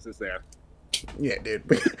supremacists there. Yeah, dude.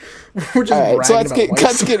 We're just bragging about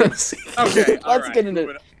white supremacy. Okay, let's get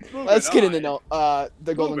into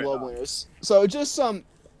the Golden Globe winners. So just some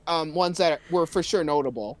ones that were for sure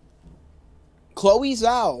notable. Chloe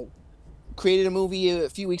Zhao created a movie a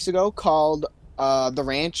few weeks ago called The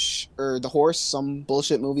Ranch or The Horse, some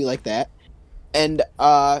bullshit movie like that. And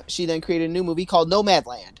she then created a new movie called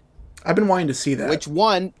Nomadland. I've been wanting to see that. Which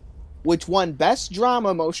won Best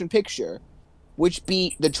Drama Motion Picture, which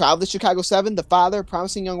beat The Trial of the Chicago 7, The Father,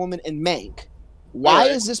 Promising Young Woman, and Mank. Why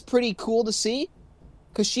is this pretty cool to see?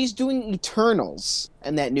 Because she's doing Eternals,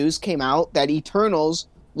 and that news came out that Eternals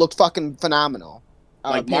looked fucking phenomenal.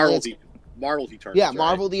 Like Marvel's Eternals. Yeah,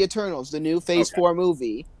 Marvel The Eternals, the new Phase 4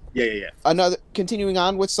 movie. Yeah. Continuing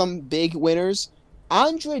on with some big winners.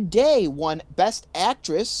 Andra Day won Best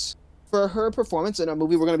Actress for her performance in a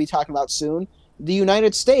movie we're going to be talking about soon, The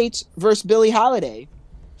United States versus Billie Holiday.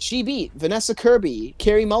 She beat Vanessa Kirby,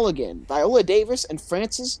 Carey Mulligan, Viola Davis, and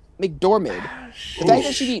Frances McDormand. The fact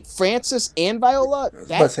that she beat Frances and Viola...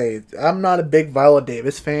 Let's say, I'm not a big Viola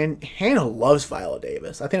Davis fan. Hannah loves Viola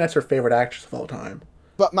Davis. I think that's her favorite actress of all time.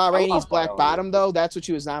 But Ma Rainey's Black Bottom, though, that's what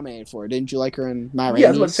she was nominated for. Didn't you like her in Ma Rainey's? Yeah, I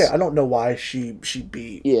was about to say, I don't know why she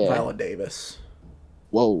beat Viola Davis.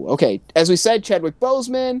 Whoa, okay. As we said, Chadwick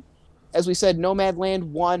Boseman. As we said, Nomadland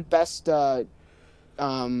won Best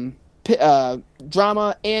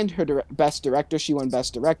Drama and her Best Director. She won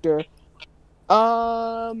Best Director.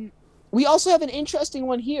 We also have an interesting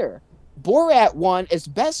one here. Borat won as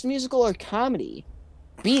Best Musical or Comedy,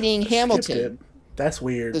 beating Hamilton. That's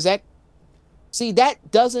weird.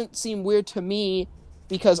 That doesn't seem weird to me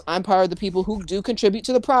because I'm part of the people who do contribute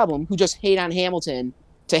to the problem, who just hate on Hamilton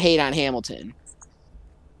to hate on Hamilton.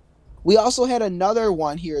 We also had another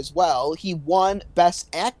one here as well. He won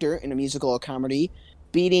Best Actor in a Musical or Comedy,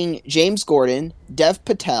 beating James Gordon, Dev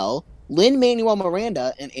Patel, Lin-Manuel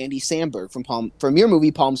Miranda, and Andy Samberg from your movie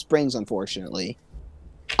Palm Springs, unfortunately.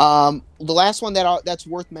 The last one that's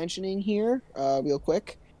worth mentioning here, real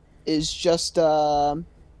quick, is just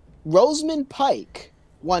Rosamund Pike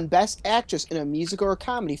won Best Actress in a Musical or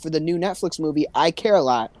Comedy for the new Netflix movie I Care a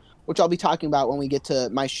Lot, which I'll be talking about when we get to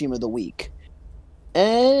my stream of the week.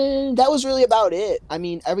 And that was really about it. I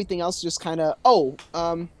mean, everything else just kind of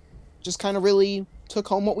really took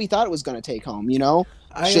home what we thought it was going to take home. You know,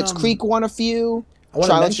 Schitt's Creek won a few. I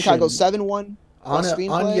Trial in Chicago 7 won.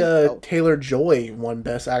 Anya Taylor-Joy won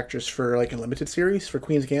Best Actress for like a limited series for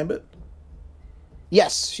Queen's Gambit.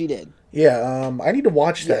 Yes, she did. Yeah, I need to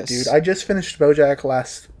watch that, dude. I just finished BoJack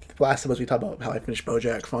last of us. We talked about how I finished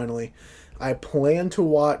BoJack finally. I plan to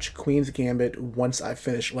watch Queen's Gambit once I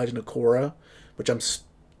finish Legend of Korra, which I'm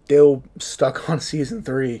still stuck on season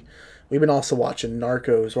 3. We've been also watching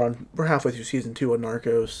Narcos. We're halfway through season 2 of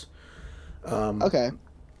Narcos. Okay.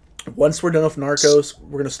 Once we're done with Narcos,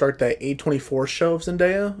 we're gonna start that A24 show of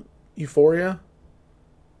Zendaya, Euphoria.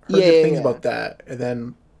 Heard good things about that, and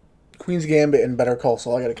then Queen's Gambit and Better Call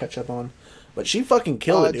Saul I gotta catch up on. But she fucking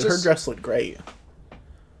killed it, dude. Her dress looked great.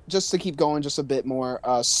 Just to keep going just a bit more,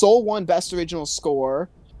 Soul won Best Original Score.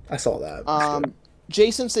 I saw that.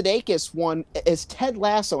 Jason Sudeikis won as Ted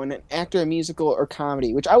Lasso in an actor, a musical, or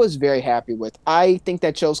comedy, which I was very happy with. I think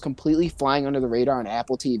that show's completely flying under the radar on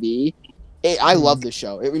Apple TV. I love this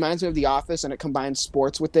show. It reminds me of The Office, and it combines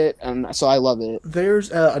sports with it, and so I love it.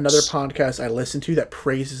 There's another podcast I listen to that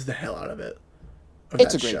praises the hell out of it.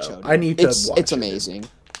 It's a great show. Dude. I need to watch it. It's amazing.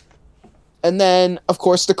 And then, of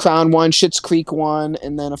course, The Crown won, Schitt's Creek won,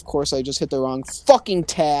 and then, of course, I just hit the wrong fucking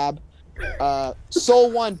tab. Soul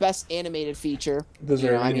won Best Animated Feature.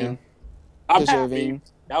 Deserving. I'm happy.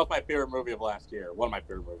 That was my favorite movie of last year. One of my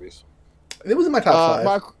favorite movies. It was in my top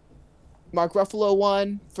 5. Mark Ruffalo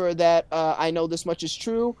won for that. I Know This Much Is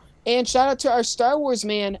True. And shout out to our Star Wars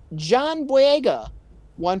man, John Boyega,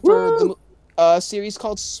 won for the series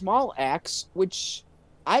called Small Axe, which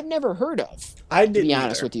I've never heard of. I didn't, to be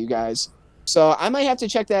honest with you guys. So I might have to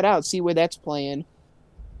check that out, see where that's playing.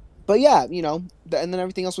 But yeah, you know, and then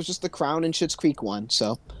everything else was just The Crown and Schitt's Creek one.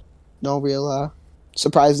 So no real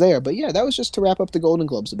surprise there. But yeah, that was just to wrap up the Golden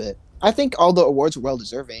Globes a bit. I think all the awards were well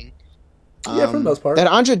deserving. Yeah, for the most part. That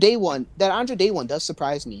Andra Day one does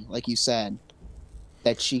surprise me, like you said.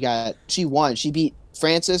 That she won. She beat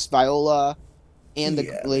Frances, Viola, and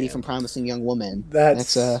the lady from Promising Young Woman.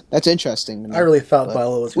 That's interesting to me. I really thought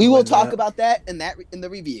Viola was gonna We will win talk that. about that in the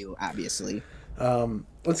review, obviously.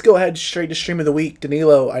 Let's go ahead straight to Stream of the Week.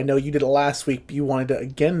 Danilo, I know you did it last week, but you wanted to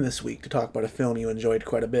again this week to talk about a film you enjoyed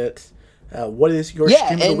quite a bit. What is your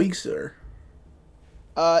Stream of the Week, sir?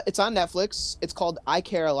 It's on Netflix. It's called I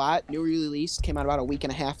Care a Lot. New release, came out about a week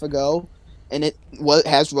and a half ago, and it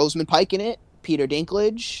has Rosamund Pike in it. Peter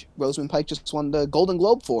Dinklage. Rosamund Pike just won the Golden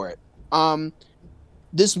Globe for it.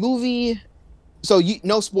 This movie. So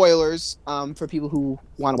no spoilers. For people who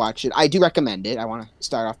want to watch it, I do recommend it. I want to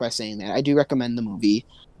start off by saying that I do recommend the movie,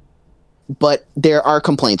 but there are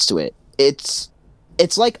complaints to it. It's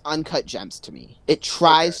like Uncut Gems to me. It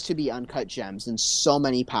tries to be Uncut Gems in so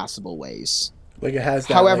many possible ways. Like it has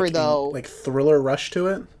that, however, though, thriller rush to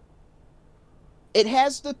it. It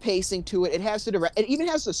has the pacing to it. It has it even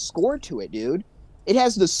has the score to it, dude. It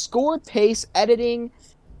has the score, pace, editing,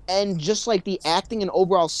 and just like the acting and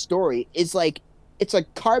overall story is like it's a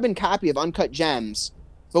carbon copy of Uncut Gems,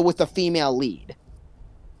 but with a female lead,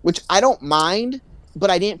 which I don't mind, but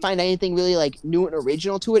I didn't find anything really like new and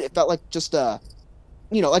original to it. It felt like just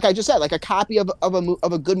like I just said, like a copy of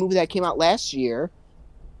a good movie that came out last year,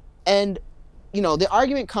 and the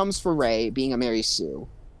argument comes for Ray being a Mary Sue.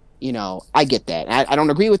 I get that. I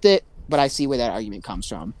don't agree with it, but I see where that argument comes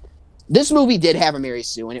from. This movie did have a Mary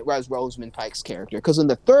Sue, and it was Rosamund Pike's character. Because in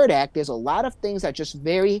the third act, there's a lot of things that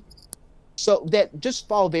just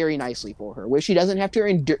fall very nicely for her, where she doesn't have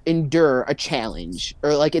to endure a challenge,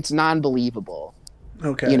 or like it's non-believable.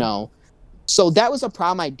 Okay. So that was a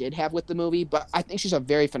problem I did have with the movie, but I think she's a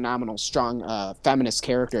very phenomenal, strong feminist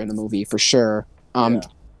character in the movie, for sure.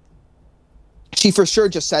 She for sure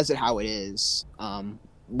just says it how it is.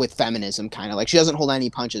 With feminism, kind of like she doesn't hold any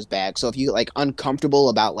punches back. So if you like uncomfortable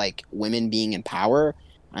about like women being in power,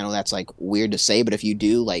 I know that's like weird to say, but if you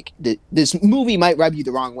do, like this movie might rub you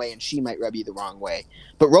the wrong way, and she might rub you the wrong way.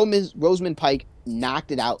 But Rosamund Pike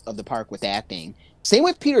knocked it out of the park with acting. Same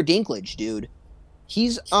with Peter Dinklage, dude.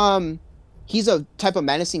 He's a type of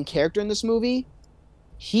menacing character in this movie.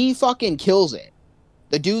 He fucking kills it.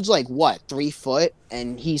 The dude's like 3 foot,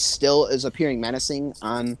 and he still is appearing menacing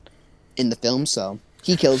in the film. So.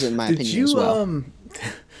 He kills it, in my opinion, as well.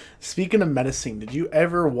 Speaking of menacing, did you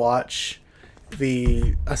ever watch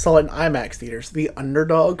I saw it in IMAX theaters, the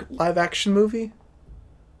Underdog live-action movie?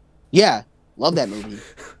 Yeah, love that movie.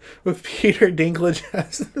 With Peter Dinklage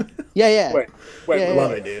as... Yeah. Wait,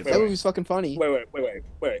 love it, dude. That movie's fucking funny.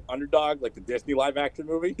 Wait. Underdog, like the Disney live-action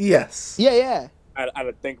movie? Yes. Yeah. I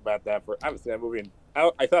didn't think about that. I haven't seen that movie. I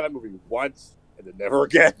saw that movie once, and then never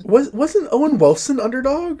again. Wasn't Owen Wilson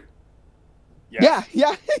Underdog? Yeah.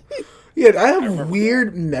 Yeah, I have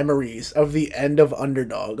weird memories of the end of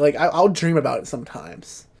Underdog. Like, I'll dream about it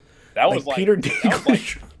sometimes. That was like Peter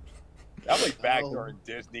Dinklage. That was like back during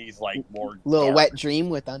Disney's like more little dark. wet dream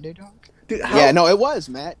with Underdog. Dude, It was,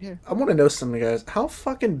 Matt. Yeah. I want to know something, guys. How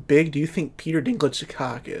fucking big do you think Peter Dinklage's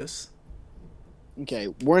cock is? Okay,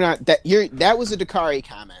 we're not that. That was a Dakari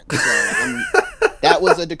comment. So, that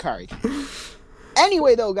was a Dakari.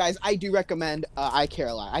 Anyway, though, guys, I do recommend I Care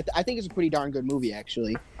a Lot. I think it's a pretty darn good movie,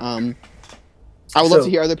 actually. I would love to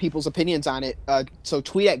hear other people's opinions on it. So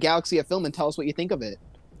tweet at Galaxy of Film and tell us what you think of it.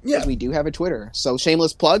 Yeah, we do have a Twitter. So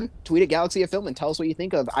shameless plug. Tweet at Galaxy of Film and tell us what you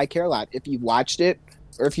think of I Care a Lot. If you've watched it,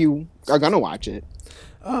 or if you are gonna watch it.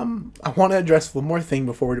 I want to address one more thing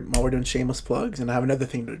while we're doing shameless plugs, and I have another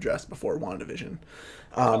thing to address before WandaVision.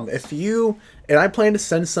 If you and I plan to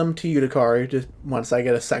send some to you, Dakari, just once I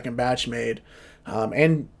get a second batch made, or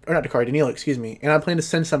not Dakari, Danilo, excuse me, and I plan to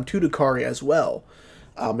send some to Dakari as well.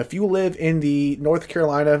 If you live in the North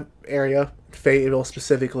Carolina area, Fayetteville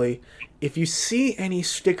specifically, if you see any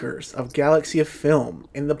stickers of Galaxy of Film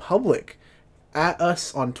in the public, at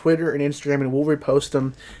us on Twitter and Instagram, and we'll repost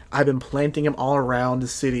them. I've been planting them all around the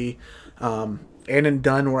city, and in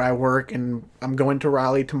Dunn where I work, and I'm going to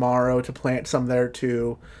Raleigh tomorrow to plant some there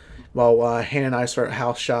too, while Hannah and I start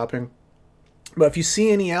house shopping. But if you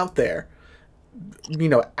see any out there,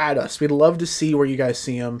 at us. We'd love to see where you guys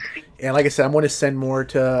see them. And like I said, I'm going to send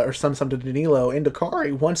some to Danilo and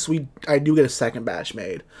Dakari once I do get a second batch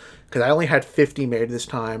made, because I only had 50 made this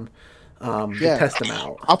time. To test them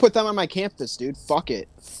out. I'll put them on my campus, dude. Fuck it.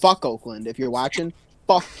 Fuck Oakland. If you're watching,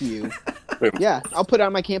 fuck you. Yeah, I'll put it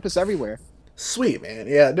on my campus everywhere. Sweet, man.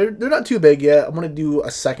 Yeah, they're not too big yet. I'm going to do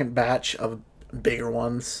a second batch of bigger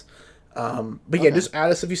ones. Just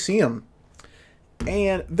add us if you see them.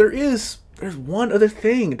 And there's one other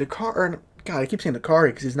thing. God, I keep saying Dakari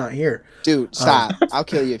because he's not here. Dude, stop. I'll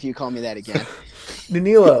kill you if you call me that again.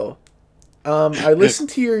 Danilo, I listened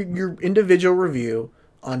to your individual review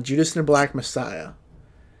on Judas and the Black Messiah,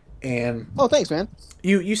 and thanks, man.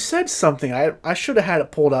 You said something. I should have had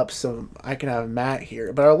it pulled up so I can have Matt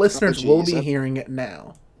here, but our listeners will be hearing it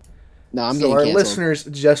now. No, I'm so getting our canceled. Listeners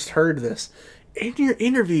just heard this. In your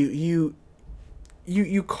interview,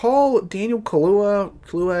 you call Daniel Kaluuya.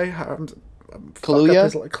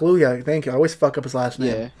 Kaluuya. Thank you. I always fuck up his last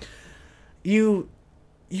name. Yeah.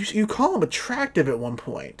 You call him attractive at one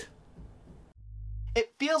point.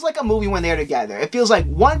 It feels like a movie when they're together. It feels like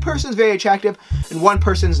one person's very attractive and one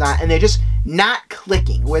person's not, and they're just not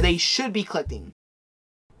clicking where they should be clicking.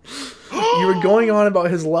 You were going on about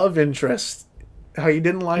his love interest, how you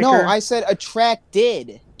didn't like her. No, I said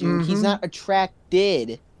attracted, dude. He's not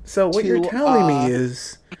attracted. So what you're telling me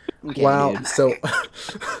is, okay, wow. Dude. So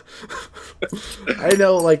I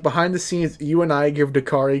know, like behind the scenes, you and I give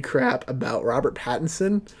Dakari crap about Robert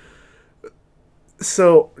Pattinson.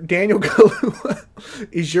 So, Daniel Kaluuya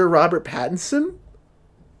is your Robert Pattinson?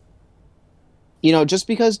 Just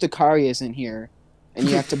because Dakari isn't here, and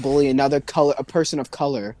you have to bully a person of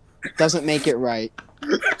color, doesn't make it right.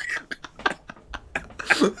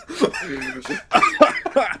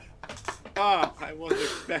 I wasn't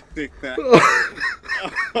expecting that.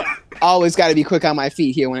 Always got to be quick on my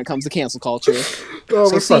feet here when it comes to cancel culture.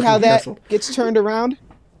 So see how that gets turned around?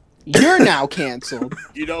 You're now canceled.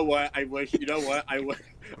 You know what? I wish Gina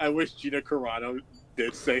Carano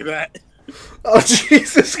did say that. Oh,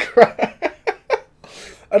 Jesus Christ.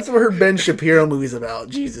 That's what her Ben Shapiro movie's about.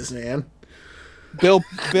 Jesus, man. Bill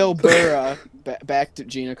Burr back to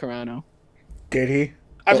Gina Carano. Did he?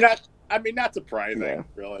 Not surprising,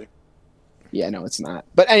 really. Yeah, no, it's not.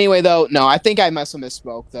 But anyway, though, no, I think I must have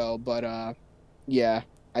misspoke, though. But, yeah,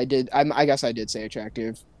 I did. I guess I did say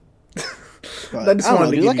attractive. But I just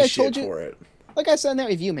wanted to give you shit for it. Like I said in that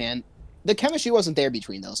review, man, the chemistry wasn't there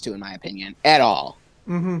between those two, in my opinion, at all.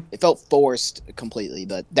 Mm-hmm. It felt forced completely.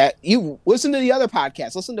 But that you listen to the other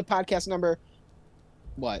podcast. Listen to podcast number,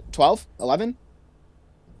 12, 11,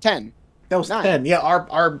 10. That was 9. 10. Yeah,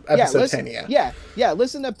 our episode 10. Yeah.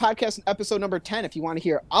 Listen to podcast episode number 10 if you want to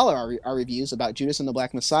hear all of our reviews about Judas and the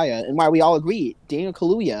Black Messiah and why we all agree Daniel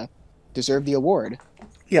Kaluuya deserved the award.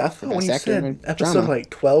 Yeah, I thought when you said episode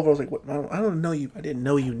 12, I was like, what? I don't know you. I didn't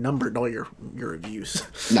know you numbered all your reviews.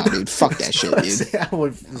 No, dude, fuck that shit, dude. I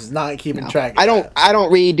was not keeping track. I don't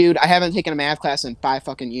read, dude. I haven't taken a math class in 5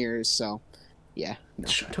 fucking years, so yeah. No.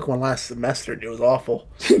 I took one last semester, dude. It was awful.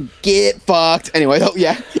 Get fucked. Anyway, though,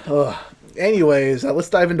 yeah. Anyways, let's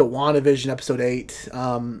dive into WandaVision episode 8.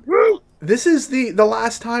 This is the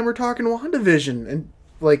last time we're talking WandaVision, and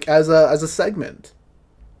like as a segment.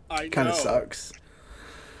 Kind of sucks.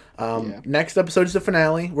 Next episode is the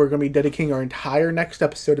finale. We're going to be dedicating our entire next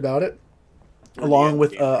episode about it. along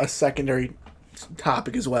with a secondary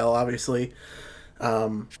topic as well, obviously.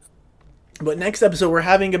 But next episode, we're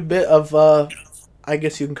having a bit of, I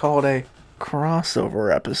guess you can call it a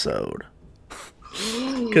crossover episode.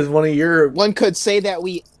 Because one could say that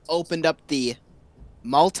we opened up the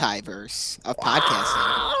multiverse of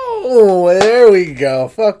podcasting. Oh, there we go.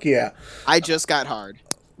 Fuck yeah. I just got hard.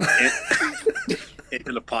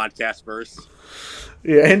 Into the podcast verse.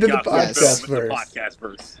 Yeah, into the podcast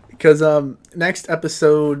verse. Because next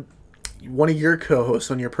episode, one of your co-hosts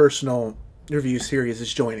on your personal review series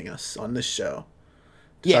is joining us on this show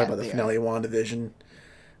to talk about the finale of WandaVision.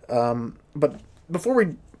 But before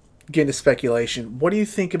we get into speculation, what do you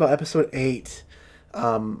think about episode 8?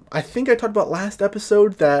 I think I talked about last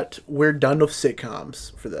episode that we're done with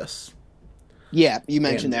sitcoms for this. Yeah, you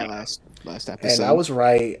mentioned that last episode. And I was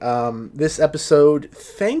right. This episode,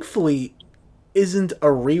 thankfully, isn't a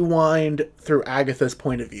rewind through Agatha's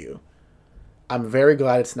point of view. I'm very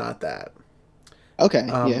glad it's not that. Okay.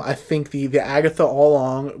 Yeah. I think the Agatha all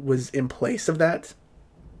along was in place of that.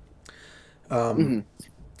 And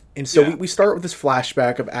so we start with this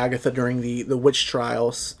flashback of Agatha during the witch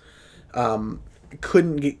trials.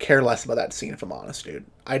 Couldn't care less about that scene, if I'm honest, dude.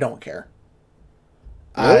 I don't care.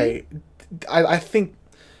 Really? I think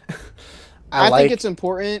I think it's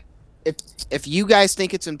important. If you guys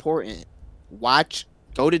think it's important,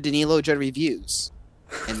 go to Danilo Judd Reviews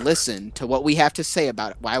and listen to what we have to say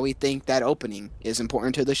about why we think that opening is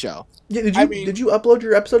important to the show. Yeah, did you upload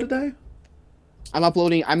your episode today? I'm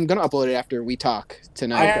gonna upload it after we talk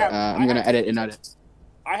tonight. I'm gonna edit and edit.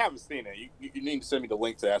 I haven't seen it. You need to send me the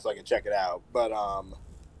link to that so I can check it out. But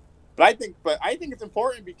I think it's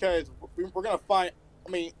important because we're gonna find. I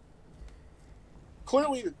mean,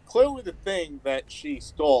 clearly the thing that she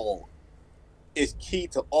stole is key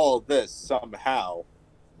to all of this somehow.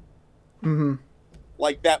 Mm-hmm.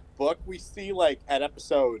 Like that book we see, like at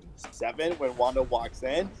episode 7 when Wanda walks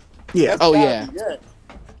in. Yeah. Oh yeah.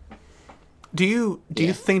 Do you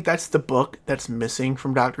think that's the book that's missing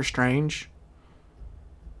from Doctor Strange?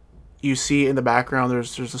 You see in the background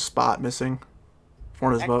there's a spot missing from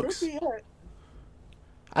one of his books.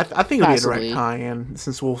 I think it'll be a direct tie-in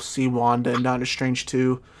since we'll see Wanda and Doctor Strange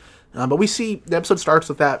too. But we see the episode starts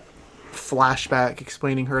with that flashback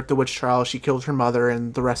explaining her at the witch trial. She killed her mother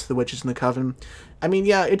and the rest of the witches in the coven. I mean,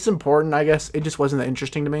 yeah, it's important. I guess it just wasn't that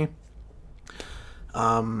interesting to me.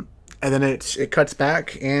 And then it cuts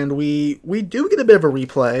back, and we do get a bit of a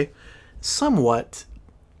replay, somewhat,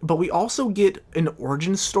 but we also get an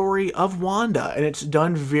origin story of Wanda, and it's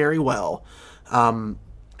done very well. I'm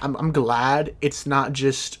glad it's not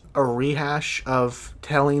just a rehash of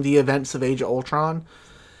telling the events of Age of Ultron.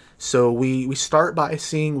 So we start by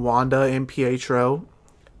seeing Wanda and Pietro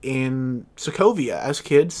in Sokovia as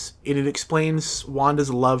kids, and it explains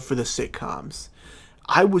Wanda's love for the sitcoms.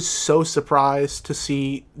 I was so surprised to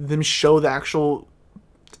see them show the actual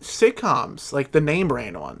sitcoms, like the name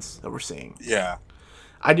brand ones that we're seeing. Yeah.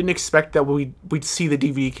 I didn't expect that we'd see the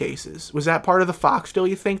DVD cases. Was that part of the Fox deal,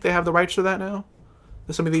 you think? They have the rights for that now?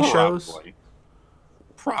 To some of these shows?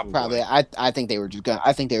 Probably. I think they were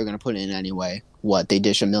gonna put it in anyway. What, they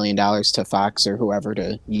dish $1 million to Fox or whoever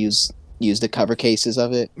to use the cover cases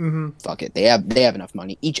of it? Mm-hmm. Fuck it. They have enough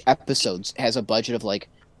money. Each episode has a budget of like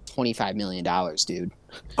 $25 million, dude.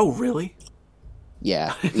 Oh, really?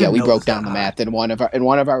 Yeah. Yeah, we broke down the math in one of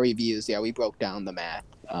our reviews. Yeah, we broke down the math.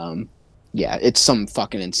 Yeah, it's some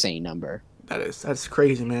fucking insane number. That's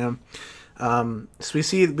crazy, man. So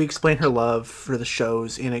we explain her love for the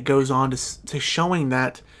shows, and it goes on to showing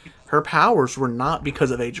that her powers were not because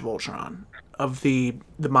of Age of Ultron, of the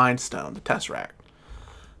Mind Stone, the Tesseract.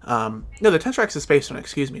 No, the Tesseract's a Space Stone,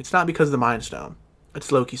 excuse me. It's not because of the Mind Stone.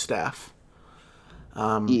 It's Loki's staff.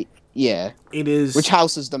 Yeah. It is. Which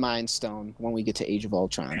house is the Mind Stone when we get to Age of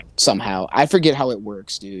Ultron? Somehow. I forget how it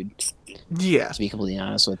works, dude. Yeah. To be completely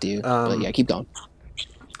honest with you. But yeah, keep going.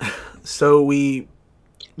 So we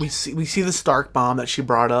see the Stark bomb that she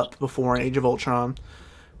brought up before in Age of Ultron,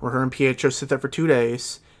 where her and Pietro sit there for 2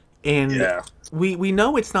 days. And we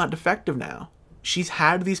know it's not defective now. She's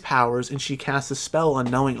had these powers, and she casts a spell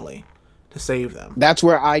unknowingly to save them. That's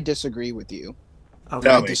where I disagree with you. Okay.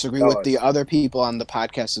 I disagree with the other people on the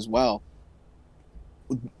podcast as well.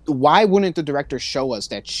 Why wouldn't the director show us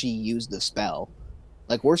that she used the spell?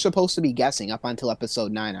 Like, we're supposed to be guessing up until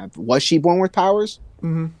episode 9. Was she born with powers?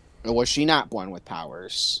 Mm-hmm. Or was she not born with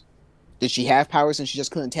powers? Did she have powers and she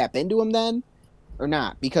just couldn't tap into them then? Or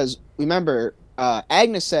not? Because, remember,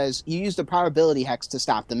 Agnes says you used the probability hex to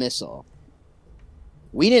stop the missile.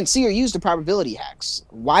 We didn't see her use the probability hex.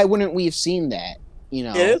 Why wouldn't we have seen that? You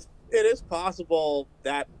know, it is possible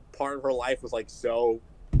that part of her life was like so,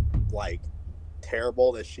 like,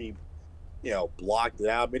 terrible that she, blocked it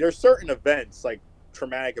out. I mean, there's certain events, like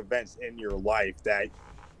traumatic events in your life that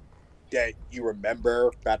you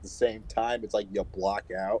remember, but at the same time, it's like you block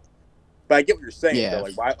out. But I get what you're saying, though.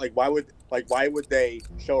 Why would they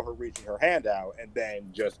show her reaching her hand out and then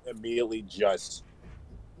just immediately just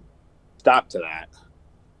stop to that?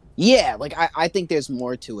 Yeah, like I think there's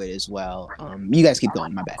more to it as well. You guys keep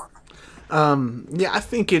going. My bad. Yeah, I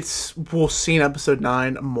think we'll see in episode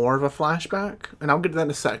 9 more of a flashback, and I'll get to that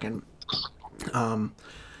in a second.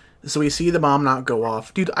 So we see the bomb not go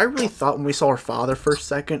off. Dude, I really thought when we saw her father for a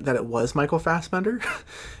second that it was Michael Fassbender,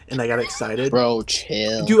 and I got excited. Bro,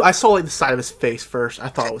 chill. Dude, I saw like the side of his face first. I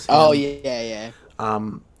thought it was him. Oh, yeah.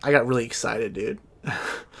 I got really excited, dude.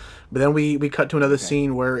 But then we cut to another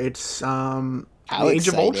scene where it's the Age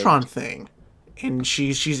of Ultron thing. And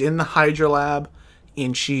she's in the Hydra lab,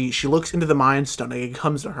 and she looks into the Mind Stone, and it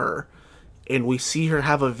comes to her. And we see her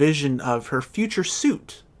have a vision of her future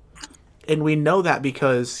suit. And we know that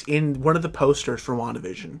because in one of the posters for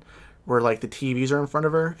WandaVision, where like the TVs are in front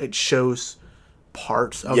of her, it shows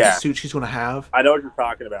parts of the suit she's going to have. I know what you're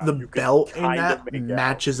talking about. The belt in that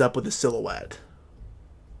matches up with the silhouette.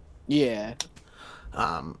 Yeah.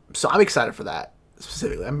 So I'm excited for that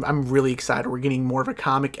specifically. I'm really excited. We're getting more of a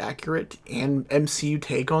comic accurate and MCU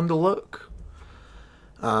take on the look.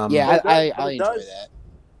 I enjoy that.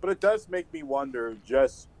 But it does make me wonder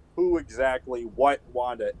just who exactly what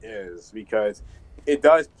Wanda is, because it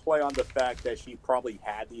does play on the fact that she probably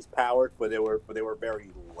had these powers, but they were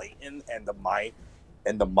very latent, and the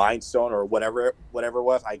Mind Stone or whatever it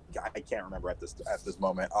was, I can't remember at this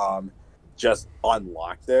moment. Just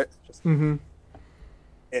unlocked it, and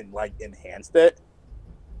like enhanced it.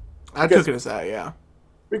 I took it as that, yeah.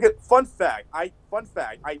 Because fun fact, I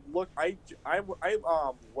looked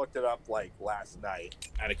it up like last night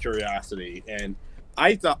out of curiosity, and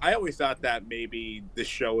I always thought that maybe the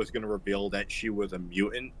show was going to reveal that she was a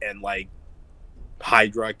mutant, and like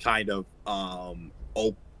Hydra kind of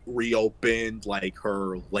reopened like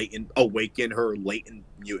awakened her latent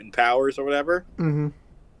mutant powers or whatever. Mm-hmm.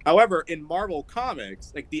 However, in Marvel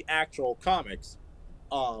Comics, like the actual comics,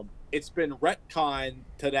 it's been retconned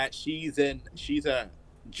to that she's a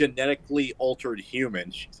genetically altered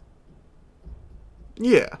human.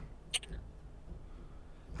 Yeah.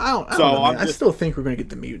 I don't know, I still think we're going to get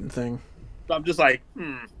the mutant thing. So I'm just like,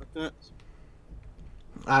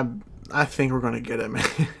 I think we're going to get it, man.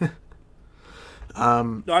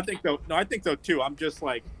 No, I think so too. I'm just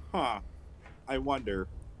like, I wonder.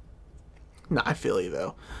 No, I feel you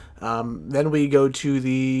though. Then we go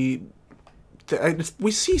to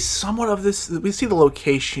we see somewhat of this. We see the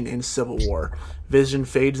location in Civil War. Vision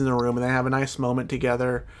fades in the room, and they have a nice moment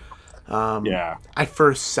together. I for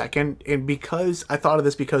a second, and because I thought of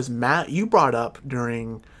this because Matt, you brought up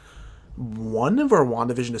during one of our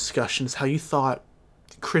WandaVision discussions how you thought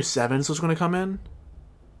Chris Evans was going to come in.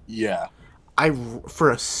 Yeah. I,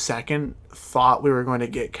 for a second, thought we were going to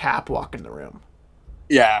get Cap walk in the room.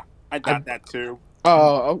 Yeah, I thought that too.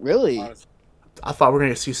 Oh, really? Honestly. I thought we were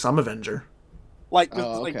going to see some Avenger. Just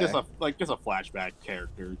a flashback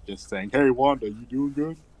character, just saying, "Hey, Wanda, you doing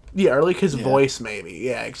good?" Yeah, or like his voice, maybe.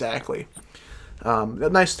 Yeah, exactly. A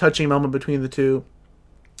nice touching moment between the two,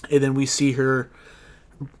 and then we see her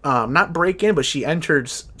not break in, but she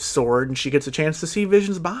enters S.W.O.R.D. and she gets a chance to see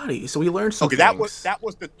Vision's body. So we learned some things. That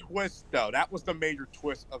was the twist, though. That was the major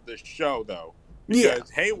twist of the show, though. Because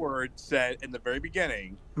Hayward said in the very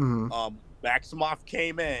beginning, Maximoff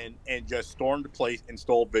came in and just stormed the place and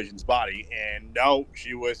stole Vision's body. And no,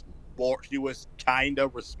 she was kind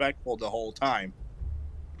of respectful the whole time.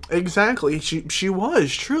 Exactly. She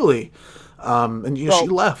was, truly. And she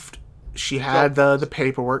left. She had the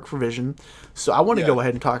paperwork for Vision. So I want to go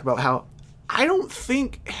ahead and talk about how I don't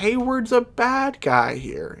think Hayward's a bad guy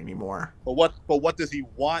here anymore. But what does he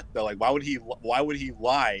want though? Like why would he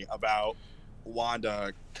lie about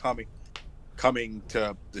Wanda coming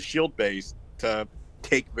to the Shield base to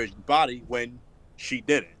take Vision's body when she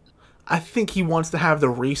didn't? I think he wants to have the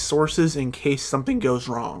resources in case something goes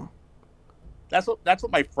wrong. That's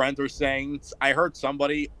what my friends are saying. I heard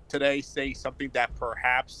somebody today say something that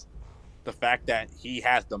perhaps the fact that he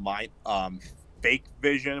has the fake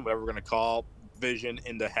Vision, whatever we're gonna call Vision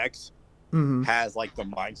in the Hex, has like the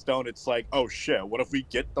Mind Stone. It's like, oh shit, what if we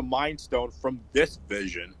get the Mind Stone from this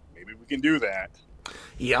Vision? Maybe we can do that.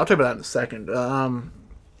 Yeah, I'll talk about that in a second.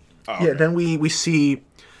 Then we see,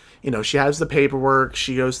 she has the paperwork.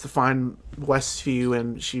 She goes to find Westview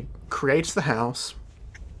and she creates the house.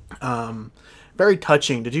 Very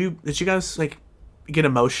touching. Did you guys like get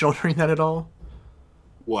emotional during that at all?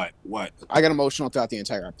 What? I got emotional throughout the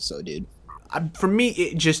entire episode, dude. For me,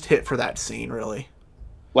 it just hit for that scene, really.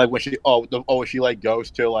 Like when she she like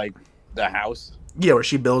goes to like the house. Yeah, where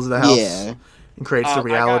she builds the house Yeah. and creates the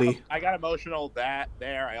reality. I got emotional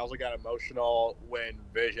there. I also got emotional when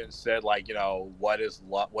Vision said like, what is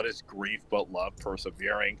love? What is grief but love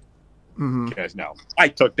persevering? Mm-hmm. Because I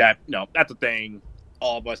took that. No, that's a thing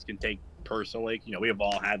all of us can take personally. We have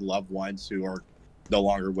all had loved ones who are no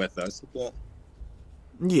longer with us.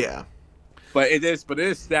 Yeah. But it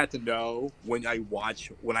is sad to know when I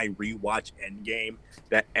rewatch Endgame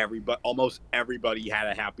that almost everybody had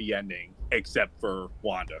a happy ending except for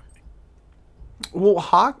Wanda.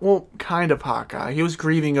 Well, kind of Hawkeye. He was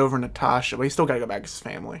grieving over Natasha, but he still got to go back to his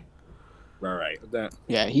family. Right.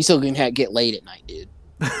 Yeah, he's still gonna get laid at night, dude.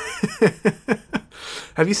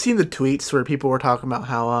 Have you seen the tweets where people were talking about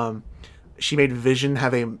how she made Vision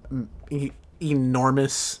have a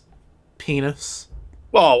enormous penis?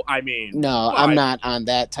 Well, I mean, I'm not on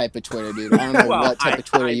that type of Twitter, dude. I don't know what type of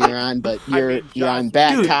Twitter you're on, but you're on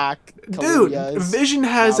Batcock. Dude, Vision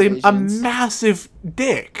has a massive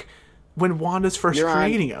dick when Wanda's first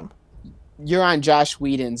creating him. You're on Josh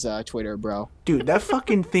Whedon's Twitter, bro. Dude, that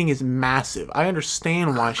fucking thing is massive. I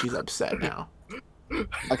understand why she's upset now.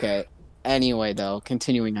 Okay. Anyway, though,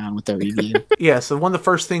 continuing on with the review. Yeah, so one of the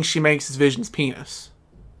first things she makes is Vision's penis.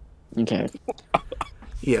 Okay.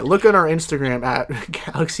 Yeah, look at our Instagram at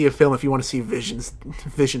Galaxy of Film if you want to see Vision's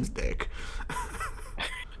dick.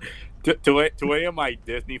 To any of my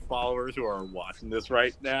Disney followers who are watching this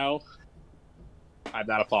right now, I'm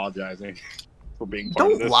not apologizing for being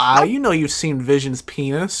part of this. Don't lie. You know you've seen Vision's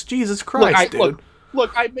penis. Jesus Christ, dude.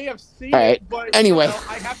 Look, I may have seen it, but anyway,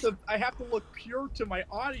 I have to look pure to my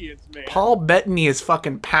audience, man. Paul Bettany is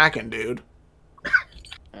fucking packing, dude.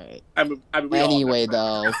 Alright. Anyway,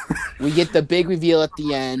 though, we get the big reveal at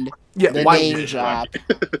the end. Yeah, the White name Vision. drop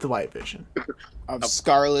The White Vision of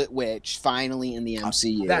Scarlet Witch finally in the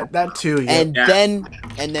MCU. That too, yeah.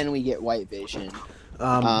 And then we get White Vision.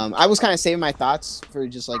 I was kind of saving my thoughts for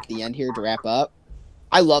just like the end here to wrap up.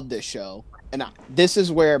 I love this show, and this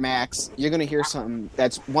is where, Max, you're gonna hear something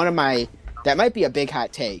that's that might be a big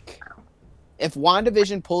hot take. If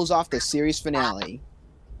WandaVision pulls off the series finale,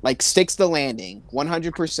 like sticks the landing,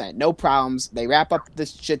 100%, no problems. They wrap up the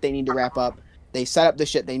shit they need to wrap up. They set up the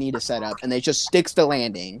shit they need to set up, and they just sticks the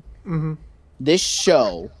landing. Mm-hmm. This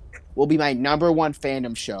show will be my number one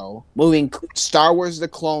fandom show, moving Star Wars: The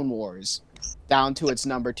Clone Wars down to its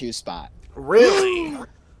number 2 spot. Really?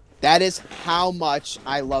 That is how much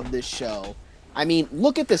I love this show. I mean,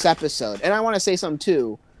 look at this episode. And I want to say something,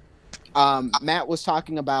 too. Matt was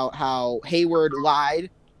talking about how Hayward lied.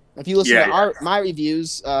 If you listen to my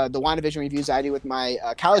reviews, the WandaVision reviews I do with my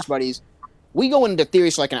college buddies, we go into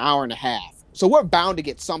theories for like an hour and a half. So we're bound to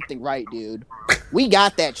get something right, dude. We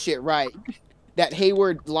got that shit right. That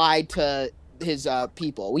Hayward lied to his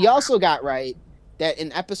people. We also got right that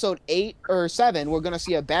in episode 8 or 7, we're going to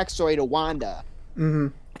see a backstory to Wanda. Mm-hmm.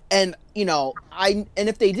 And, and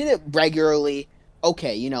if they did it regularly,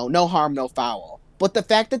 okay, no harm, no foul. But the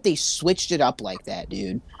fact that they switched it up like that,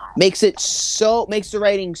 dude, makes the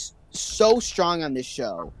writing so strong on this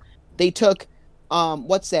show. They took,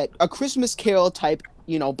 a Christmas Carol type,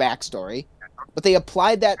 backstory, but they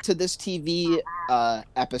applied that to this TV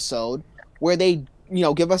episode where they,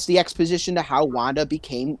 give us the exposition to how Wanda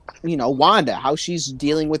became, Wanda, how she's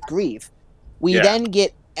dealing with grief. We then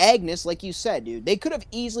get Agnes, like you said, dude. They could have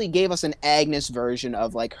easily gave us an Agnes version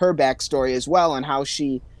of like her backstory as well and how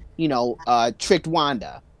she, tricked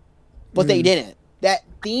Wanda, but they didn't. That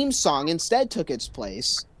theme song instead took its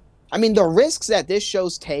place. I mean, the risks that this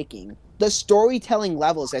show's taking, the storytelling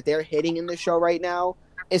levels that they're hitting in the show right now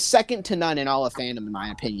is second to none in all of fandom, in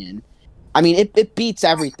my opinion. I mean, it beats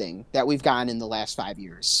everything that we've gotten in the last 5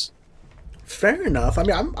 years. Fair enough. I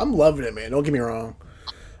mean, I'm loving it, man. Don't get me wrong.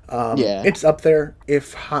 It's up there.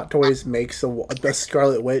 If Hot Toys makes the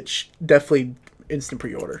Scarlet Witch, definitely instant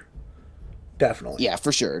pre-order. Definitely. Yeah,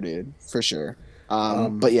 for sure, dude. For sure.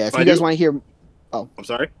 But yeah, if you guys want to hear... Oh. I'm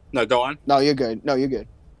sorry? No, go on. No, you're good. No,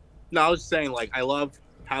 I was just saying, like, I love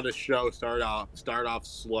how the show started off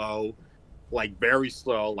slow, like, very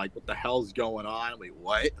slow, like, what the hell's going on? Wait,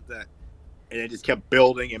 what? And it just kept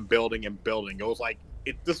building and building and building. It was like,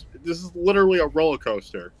 this is literally a roller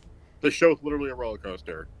coaster. The show's literally a roller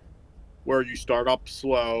coaster, where you start up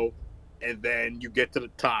slow, and then you get to the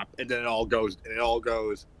top, and then it all goes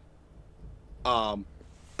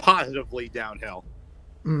positively downhill.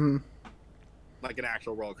 Mm-hmm. Like an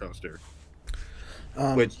actual roller coaster.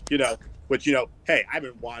 Which hey,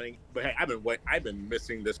 I've been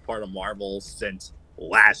missing this part of Marvel since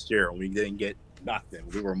last year. We didn't get nothing.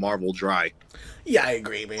 We were Marvel dry. Yeah, I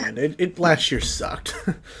agree, man. It last year sucked.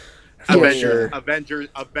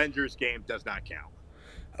 Avengers game does not count.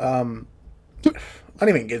 I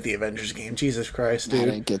didn't even get the Avengers game. Jesus Christ, dude. I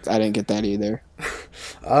didn't get that either.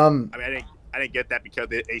 I mean, I didn't get that because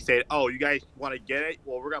they said, "Oh, you guys want to get it?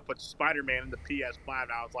 Well, we're gonna put Spider-Man in the PS5."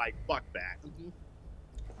 And I was like, "Fuck that."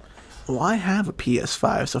 Well, I have a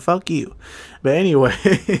PS5, so fuck you. But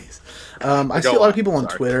anyways, I see a lot of people on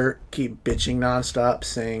Twitter keep bitching nonstop,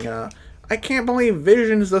 saying, "I can't believe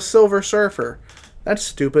Vision's the Silver Surfer." That's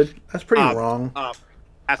stupid. That's pretty wrong.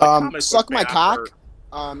 Suck my cock.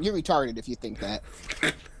 You're retarded if you think that.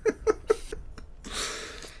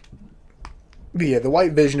 But yeah, the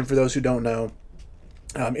White Vision, for those who don't know,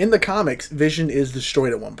 in the comics, Vision is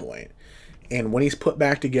destroyed at one point, and when he's put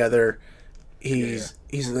back together, he's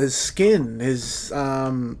his skin is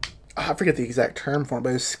I forget the exact term for it,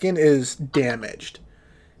 but his skin is damaged,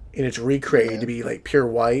 and it's recreated to be like pure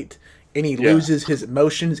white, and he loses his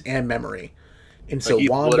emotions and memory, and so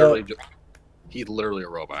Wanda. He's literally a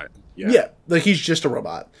robot. Yeah, like he's just a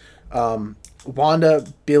robot. Wanda,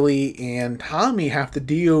 Billy, and Tommy have to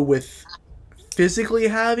deal with physically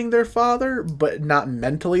having their father, but not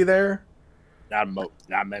mentally there. Not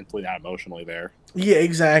mentally, not emotionally there. Yeah,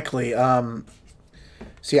 exactly. So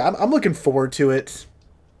yeah, I'm looking forward to it,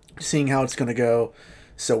 seeing how it's gonna go.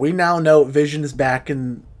 So we now know Vision is back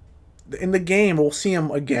in the game. We'll see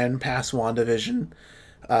him again past WandaVision.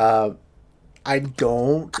 I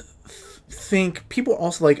don't think people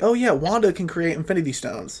also like, oh yeah, Wanda can create Infinity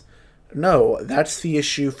Stones. No, that's the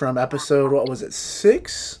issue from episode, what was it,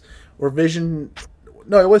 6? Where Vision...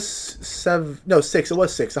 No, it was 7... No, 6. It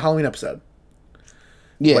was 6, the Halloween episode.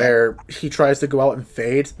 Yeah. Where he tries to go out and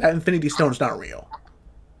fade. That Infinity Stone is not real.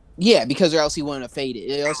 Yeah, because or else he wouldn't have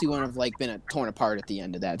faded. Or else he wouldn't have like been torn apart at the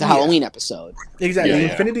end of that. The Halloween episode. Exactly.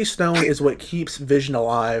 The Infinity Stone is what keeps Vision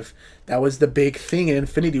alive. That was the big thing in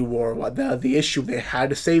Infinity War. The issue. They had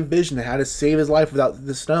to save Vision. They had to save his life without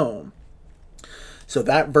the stone. So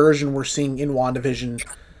that version we're seeing in WandaVision,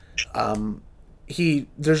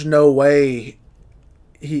 there's no way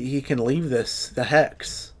he can leave the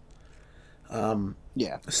Hex.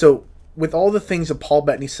 So with all the things that Paul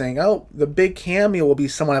Bettany's saying, oh, the big cameo will be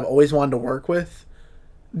someone I've always wanted to work with.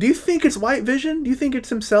 Do you think it's White Vision? Do you think it's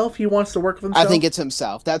himself? He wants to work with himself? I think it's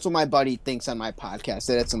himself. That's what my buddy thinks on my podcast,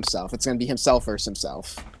 that it's himself. It's going to be himself versus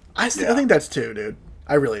himself. I think that's too, dude.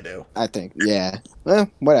 I really do. I think, yeah.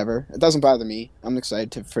 Well, whatever. It doesn't bother me. I'm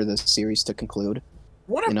excited for the series to conclude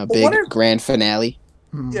in a big grand finale.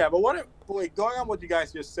 Yeah, but what if, going on what you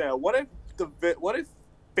guys just said, what if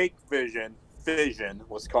fake Vision,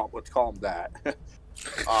 let's call him that,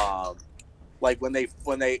 like when they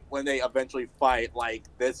eventually fight, like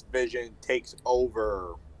this Vision takes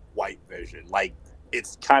over White Vision, like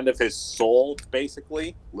it's kind of his soul,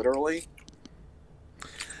 basically, literally.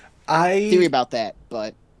 Theory about that,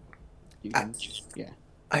 but I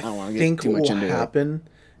don't want to get too much into it. I think what will happen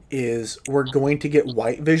is we're going to get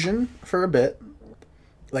White Vision for a bit,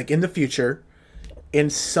 like in the future, in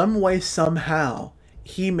some way, somehow,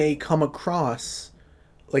 he may come across,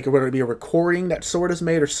 like whether it be a recording that Sword has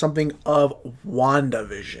made or something of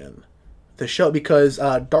WandaVision, the show, because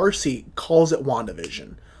Darcy calls it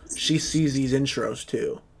WandaVision. She sees these intros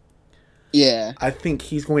too. Yeah. I think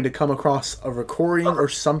he's going to come across a recording or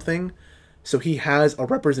something, so he has a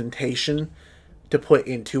representation to put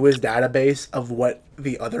into his database of what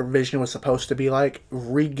the other Vision was supposed to be like,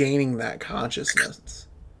 regaining that consciousness.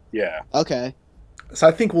 Yeah. Okay. So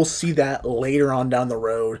I think we'll see that later on down the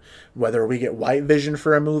road, whether we get White Vision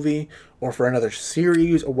for a movie or for another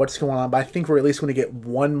series or what's going on. But I think we're at least going to get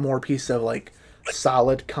one more piece of like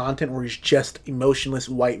solid content where he's just emotionless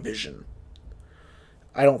White Vision.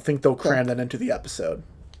 I don't think they'll cram that into the episode.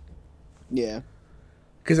 Yeah.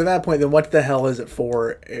 Because at that point, then what the hell is it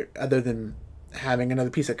for, other than having another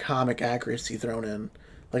piece of comic accuracy thrown in?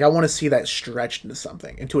 Like, I want to see that stretched into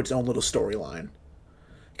something, into its own little storyline.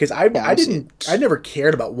 Because I never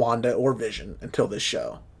cared about Wanda or Vision until this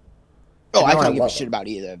show. Oh, I don't give a shit about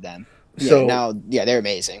either of them. Yeah, they're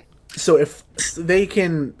amazing. So if they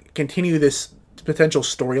can continue this potential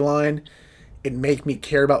storyline and make me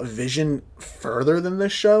care about Vision further than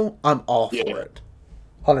this show, I'm all for it.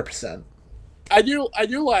 100%. I do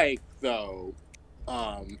like, though,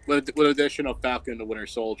 with addition of Falcon and the Winter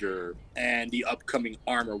Soldier and the upcoming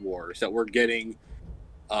Armor Wars, that we're getting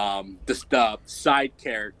the side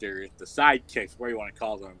characters, the sidekicks, whatever you want to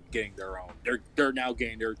call them, getting their own. They're now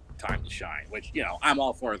getting their time to shine, which, I'm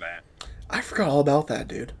all for that. I forgot all about that,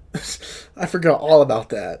 dude. I forgot all about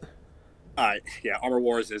that. Yeah, Armor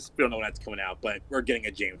Wars we don't know when that's coming out, but we're getting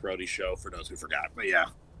a James Brody show for those who forgot. But yeah,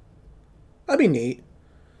 that'd be neat.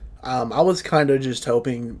 I was kind of just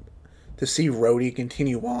hoping to see Rhodey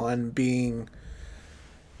continue on being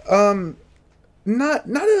not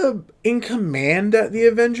a in command at the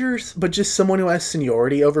Avengers, but just someone who has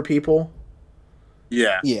seniority over people.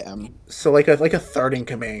 Yeah. Yeah. So like a third in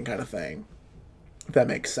command kind of thing. If that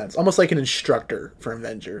makes sense. Almost like an instructor for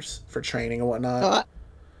Avengers for training and whatnot.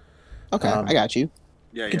 Okay, I got you.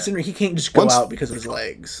 Yeah. Considering he can't just go out because of his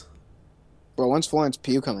legs. Bro, when's Florence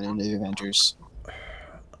Pugh coming into the Avengers?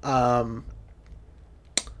 I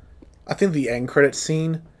think the end credit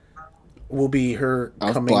scene will be her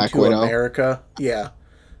coming Black to Widow. America. Yeah.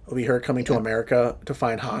 It'll be her coming to America to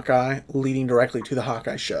find Hawkeye, leading directly to the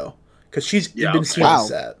Hawkeye show. Because she's been seen on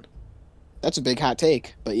set. That's a big hot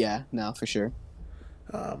take, but yeah, no, for sure.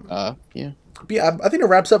 Yeah. But yeah, I think it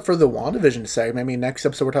wraps up for the WandaVision segment. I mean, next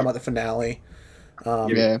episode we're talking about the finale.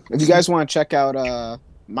 Yeah. If you guys want to check out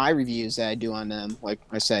my reviews that I do on them, like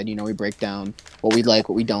I said, we break down what we like,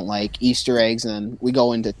 what we don't like, Easter eggs, and we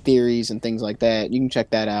go into theories and things like that. You can check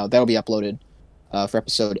that out. That'll be uploaded for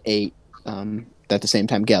episode 8 at the same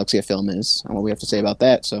time Galaxy of Film is, and what we have to say about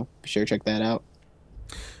that. So be sure to check that out.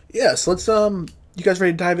 Yeah, so let's you guys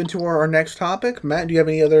ready to dive into our next topic? Matt, do you have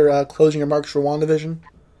any other closing remarks for WandaVision?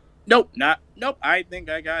 Nope. I think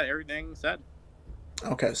I got everything said.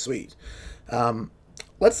 Okay, sweet.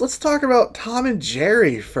 Let's talk about Tom and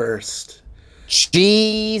Jerry first.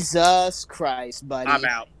 Jesus Christ, buddy. I'm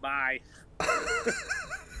out. Bye.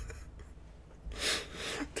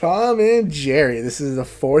 Tom and Jerry. This is the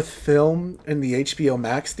 4th film in the HBO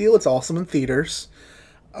Max deal. It's also in theaters.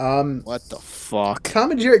 What the fuck?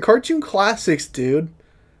 Tom and Jerry, cartoon classics, dude.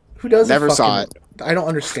 Who doesn't? Never saw it. I don't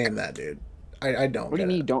understand that, dude. I don't. What do you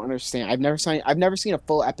mean you don't understand? I've never seen a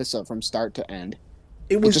full episode from start to end.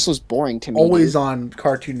 It just was boring to me. Always on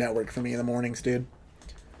Cartoon Network for me in the mornings, dude.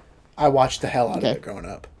 I watched the hell out of it growing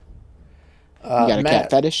up. You got a Matt,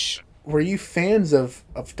 cat fetish? Were you fans of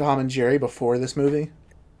Tom and Jerry before this movie?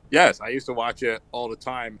 Yes, I used to watch it all the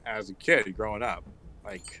time as a kid growing up.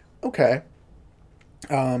 Okay.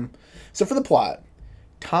 So for the plot,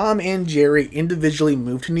 Tom and Jerry individually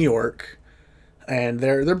move to New York, and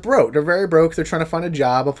they're broke. They're very broke. They're trying to find a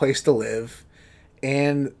job, a place to live,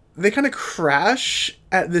 and they kind of crash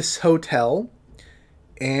at this hotel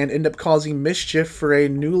and end up causing mischief for a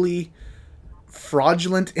newly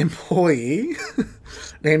fraudulent employee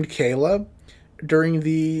named Kayla during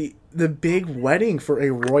the big wedding for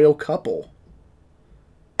a royal couple.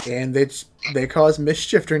 And they cause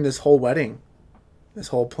mischief during this whole wedding, this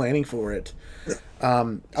whole planning for it. I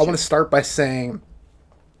want to start by saying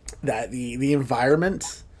that the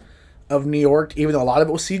environment of New York, even though a lot of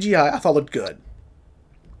it was CGI, I thought looked good.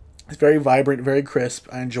 It's very vibrant, very crisp.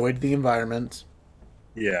 I enjoyed the environment.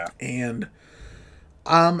 Yeah. And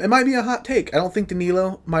it might be a hot take. I don't think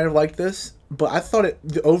Danilo might have liked this, but I thought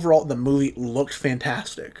the movie looked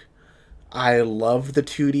fantastic. I loved the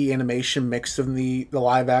 2D animation mixed in the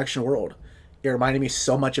live action world. It reminded me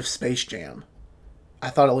so much of Space Jam. I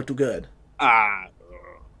thought it looked good.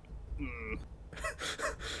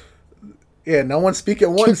 Yeah, no one speak at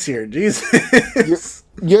once here. Jesus.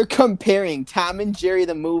 You're comparing Tom and Jerry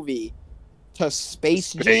the movie to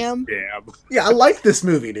Space Jam? Yeah, I liked this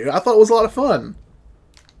movie, dude. I thought it was a lot of fun.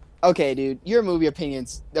 Okay, dude, your movie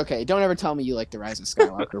opinions. Okay, don't ever tell me you like The Rise of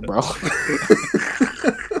Skywalker, bro.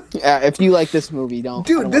 Yeah, if you like this movie, don't.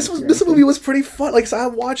 Dude, this movie was pretty fun. Like, so I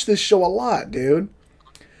watched this show a lot, dude.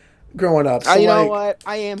 Growing up. So you know what?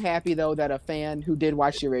 I am happy though that a fan who did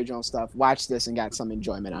watch the original stuff watched this and got some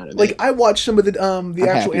enjoyment out of it. Like, I watched some of the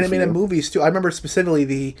actual animated movies too. I remember specifically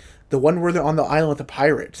the one where they're on the island with the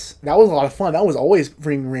pirates. That was a lot of fun. That was always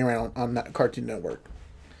ring around on that Cartoon Network.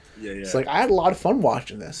 Yeah. So like, I had a lot of fun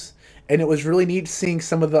watching this, and it was really neat seeing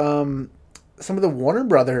some of the Warner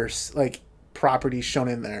Brothers like properties shown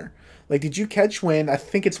in there. Like, did you catch when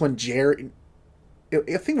Jerry?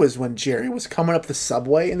 I think it was when Jerry was coming up the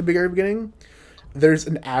subway in the very beginning. There's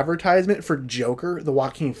an advertisement for Joker, the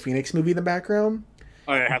Joaquin Phoenix movie in the background.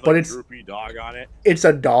 Oh, it has like a droopy dog on it. It's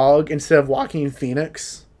a dog instead of Joaquin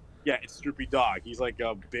Phoenix. Yeah, it's Droopy Dog. He's like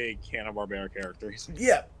a big Hanna-Barbera character.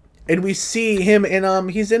 Yeah, and we see him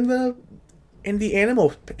he's in the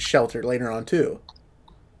animal shelter later on too.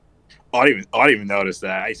 I didn't even notice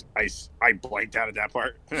that. I blanked out at that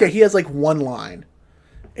part. Okay, he has like one line.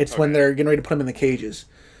 It's when they're getting ready to put him in the cages.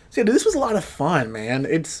 So yeah, dude, this was a lot of fun, man.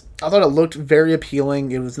 I thought it looked very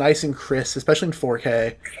appealing. It was nice and crisp, especially in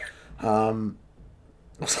 4K. It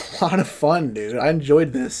was a lot of fun, dude. I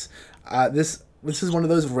enjoyed this. This is one of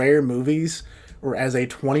those rare movies where, as a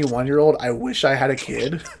 21-year-old, I wish I had a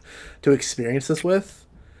kid to experience this with.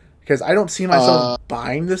 Because I don't see myself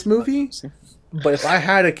buying this movie. But if I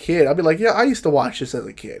had a kid, I'd be like, yeah, I used to watch this as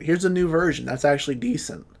a kid. Here's a new version. That's actually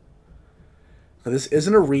decent. This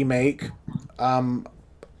isn't a remake.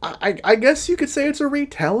 I guess you could say it's a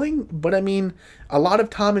retelling, but I mean, a lot of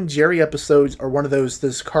Tom and Jerry episodes are one of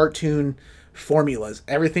those cartoon formulas.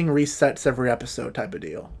 Everything resets every episode type of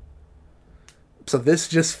deal. So this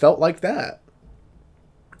just felt like that.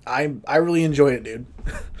 I really enjoy it, dude.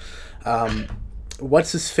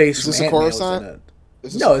 What's his face? Is this a Coruscant?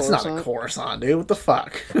 No, it's not a Coruscant, dude. What the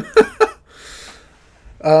fuck?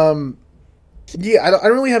 Yeah, I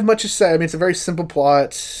don't really have much to say. I mean, it's a very simple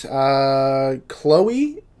plot.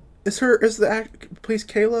 Chloe is the act plays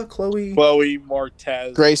Kayla. Chloe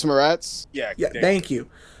Moretz. Grace Moretz. Yeah. Yeah, thank you.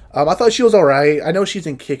 I thought she was all right. I know she's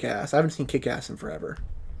in Kick-Ass. I haven't seen Kick-Ass in forever.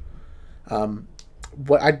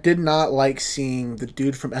 What I did not like seeing the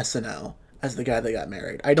dude from SNL as the guy that got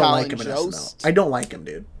married. I don't Colin like him in Jost? SNL. I don't like him,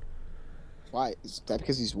 dude. Why? Is that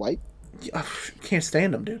because he's white? Can't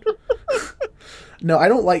stand him, dude. No, I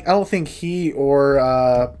don't think he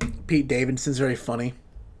or Pete Davidson's very funny.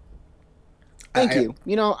 Thank you.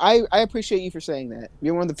 You know, I appreciate you for saying that.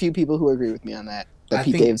 You're one of the few people who agree with me on that. That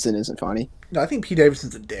Pete Davidson isn't funny. No, I think Pete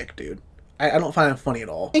Davidson's a dick, dude. I don't find him funny at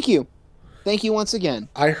all. Thank you. Thank you once again.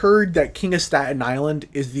 I heard that King of Staten Island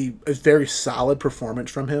is a very solid performance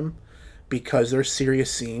from him because there's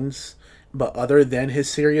serious scenes, but other than his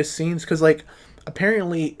serious scenes, because like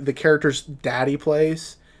apparently the character's daddy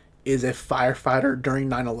plays is a firefighter during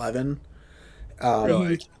 9/11.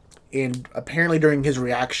 Really? And apparently during his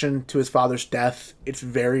reaction to his father's death, it's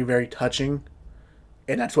very, very touching.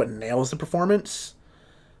 And that's what nails the performance.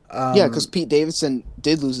 Yeah, because Pete Davidson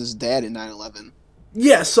did lose his dad in 9/11.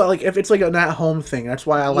 Yeah, so like if it's like an at-home thing, that's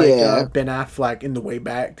why I like Ben Affleck in The Way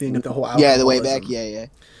Back, thing of the whole Yeah, The Way Back, yeah.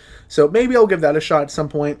 So maybe I'll give that a shot at some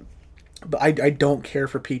point. But I don't care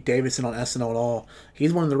for Pete Davidson on SNL at all.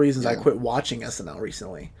 He's one of the reasons I quit watching SNL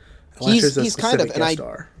recently. He's kind of,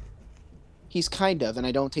 he's kind of, and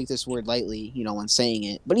I don't take this word lightly, you know, when saying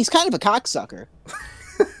it, but he's kind of a cocksucker.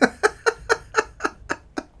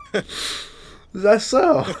 Is that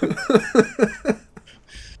so?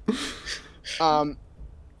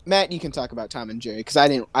 Matt, you can talk about Tom and Jerry because I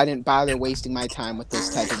didn't bother wasting my time with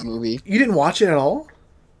this type of movie. You didn't watch it at all?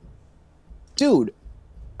 Dude,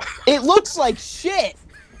 it looks like shit.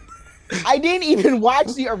 I didn't even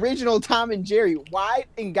watch the original Tom and Jerry. Why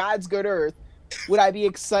in God's good earth would I be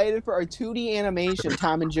excited for a 2D animation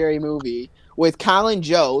Tom and Jerry movie with Colin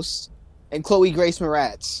Jost and Chloe Grace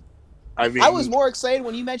Moretz? I mean, I was more excited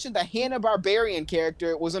when you mentioned the Hanna-Barbarian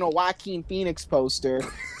character was in a Joaquin Phoenix poster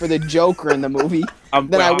for the Joker in the movie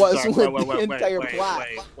than I was with the entire plot.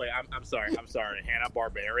 Wait, I'm sorry.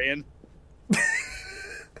 Hanna-Barbarian?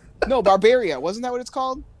 No, Barbaria. Wasn't that what it's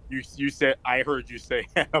called? You said, I heard you say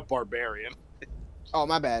Hanna-Barbarian. Oh,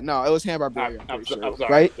 my bad. No, it was Hanna-Barbarian. I'm sure.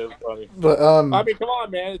 sorry. Right? That's funny. But I mean, come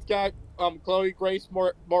on, man. It's got Chloe Grace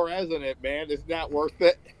Moretz in it, man. Isn't that worth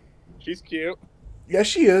it? She's cute. yeah,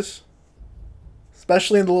 she is.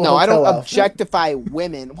 Especially in the little No, I don't hotel outfit. objectify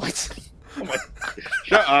women. What? Oh my,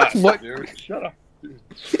 shut up, What? dude. Shut up.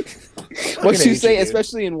 What'd you say? dude.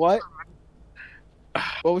 Especially in what?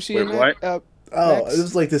 What was she Wait, in? what? Oh, Next. it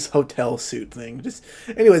was like this hotel suit thing. Just,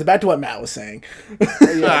 anyways, back to what Matt was saying.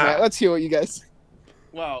 Yeah, let's hear what you guys.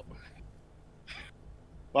 Well,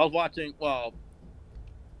 I was watching. Well,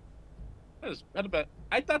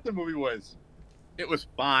 I thought the movie was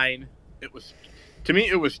fine. To me,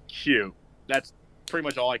 it was cute. That's pretty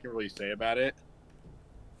much all I can really say about it.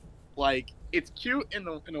 Like, it's cute in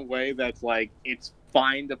a way that's like it's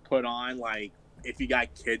fine to put on, like if you got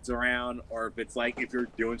kids around, or if it's like if you're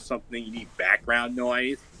doing something you need background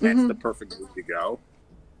noise. That's the perfect movie to go.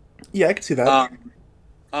 Yeah, I can see that.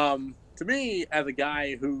 To me, as a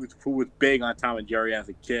guy who was big on Tom and Jerry as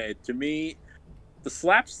a kid, to me, the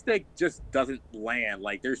slapstick just doesn't land.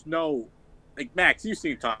 Like, there's no, like, Max, you've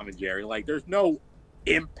seen Tom and Jerry. Like, there's no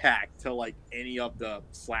impact to like any of the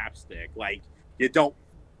slapstick. Like, you don't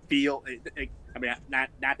feel. I mean, not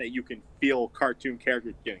that you can feel cartoon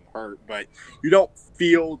characters getting hurt, but you don't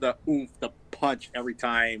feel the oomph, the punch every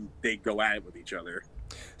time they go at it with each other.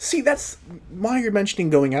 See, that's while you're mentioning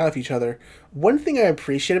going out with each other. One thing I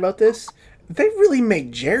appreciate about this, they really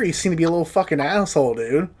make Jerry seem to be a little fucking asshole,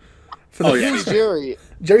 dude. For the Who's Jerry?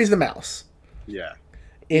 Jerry's the mouse. Yeah.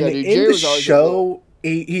 In Jerry the was always show,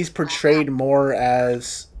 he's portrayed more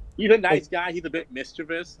as He's a nice guy. He's a bit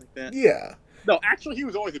mischievous, like that. yeah. No, actually, he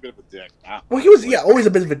was always a bit of a dick. Well, he was always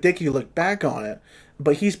a bit of a dick if you look back on it,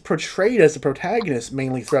 but he's portrayed as the protagonist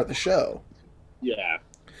mainly throughout the show. Yeah.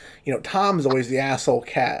 You know, Tom's always the asshole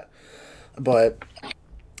cat, but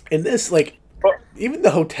in this, like, even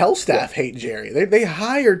the hotel staff hate Jerry. They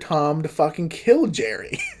hire Tom to fucking kill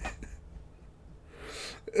Jerry.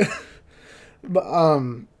 But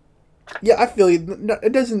Yeah, I feel you. No,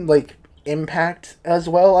 it doesn't like impact as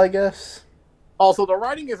well, I guess. Also, the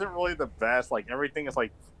writing isn't really the best. Like everything is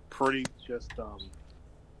like pretty just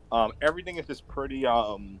everything is just pretty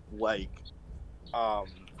um um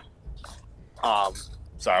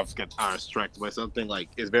sorry, I was getting distracted by something. Like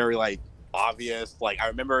it's very like obvious. Like I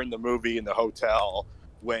remember in the movie in the hotel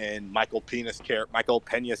when Michael Pena's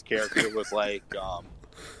character was like,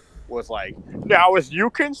 now as you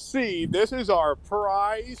can see, this is our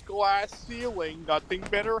prize glass ceiling. Nothing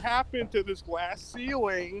better happened to this glass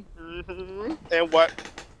ceiling. Mm-hmm. And what?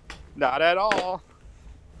 Not at all.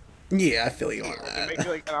 Yeah, I feel you on that.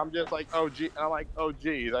 And I'm just like, oh gee, and I'm like, oh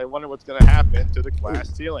geez, I wonder what's gonna happen to the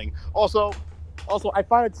glass ceiling. Also, I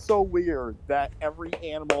find it so weird that every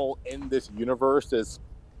animal in this universe is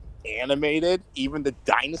animated. Even the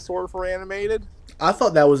dinosaurs were animated. I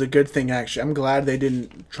thought that was a good thing, actually. I'm glad they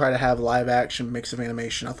didn't try to have live action mix of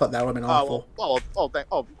animation. I thought that would have been awful.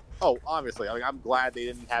 Obviously. I mean, I'm glad they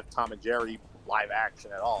didn't have Tom and Jerry live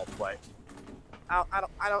action at all. But I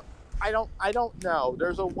don't know.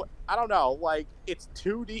 I don't know. Like it's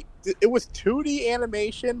 2D. It was 2D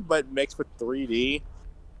animation, but mixed with 3D.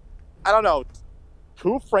 I don't know.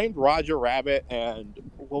 Who Framed Roger Rabbit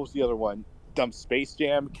and what was the other one? Space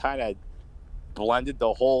Jam kind of blended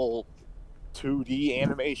the whole 2D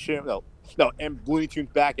animation. No, and Looney Tunes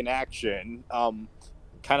Back in Action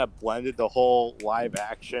kind of blended the whole live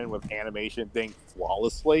action with animation thing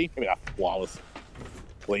flawlessly. I mean, not flawlessly,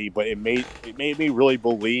 but it made me really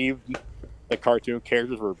believe the cartoon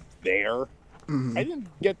characters were there. Mm-hmm. I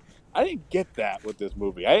didn't get that with this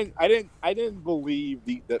movie. I didn't believe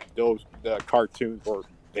that the cartoons were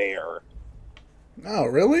there. Oh,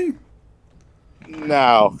 really?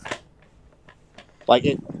 No.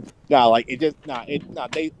 They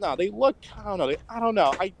look. I don't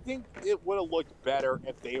know. I think it would have looked better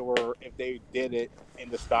if they did it in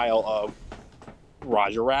the style of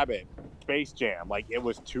Roger Rabbit, Space Jam. Like it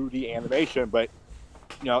was 2D animation, but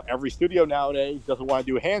every studio nowadays doesn't want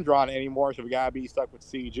to do hand drawn anymore, so we gotta be stuck with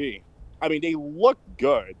CG. I mean, they look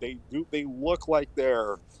good. They look like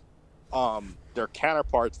their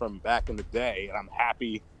counterparts from back in the day, and I'm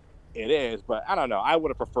happy it is. But I don't know. I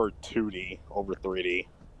would have preferred 2D over 3D.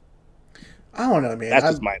 I don't know, man.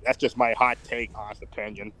 That's just my hot take, honest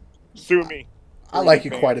opinion. Sue me. I like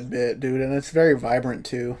it quite a bit, dude, and it's very vibrant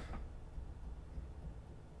too.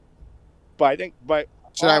 But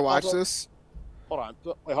should I watch this? Hold on.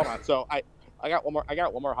 So I got one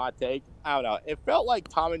more hot take. I don't know. It felt like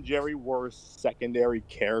Tom and Jerry were secondary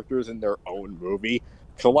characters in their own movie.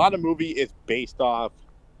 Because a lot of movie is based off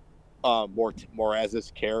more as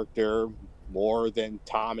this character more than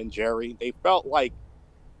Tom and Jerry. They felt like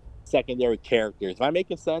secondary characters. Am I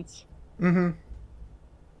making sense? Mm-hmm.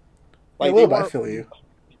 Like I feel you.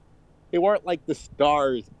 They weren't like the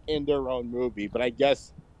stars in their own movie, but I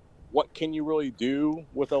guess what can you really do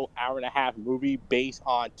with an hour-and-a-half movie based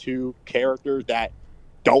on two characters that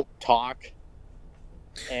don't talk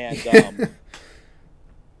and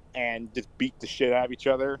and just beat the shit out of each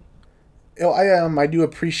other? I do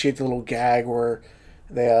appreciate the little gag where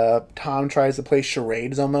Tom tries to play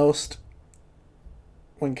charades almost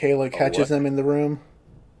when Kayla catches him in the room.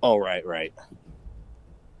 Oh, right.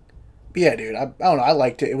 But yeah, dude, I don't know. I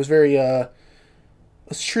liked it. It was very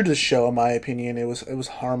it's true to the show, in my opinion. It was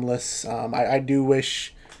harmless. I do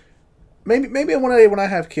wish maybe when I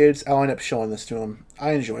have kids, I'll end up showing this to them.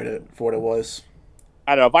 I enjoyed it for what it was.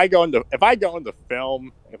 I don't know if I go into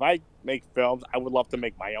film, if I make films, I would love to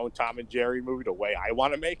make my own Tom and Jerry movie the way I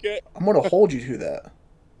want to make it. I'm gonna hold you to that.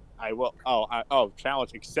 I will.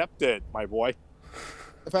 Challenge accepted, my boy.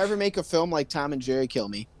 If I ever make a film like Tom and Jerry, kill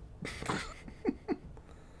me.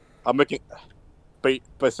 I'm making, but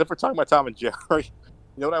since we're talking about Tom and Jerry, you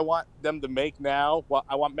know what I want them to make now? Well,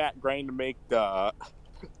 I want Matt Groening to make the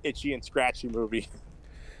Itchy and Scratchy movie.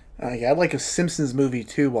 Yeah, I'd like a Simpsons movie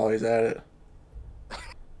too while he's at it.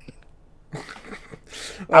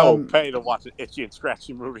 I will pay to watch an Itchy and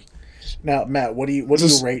Scratchy movie. Now, Matt, what do you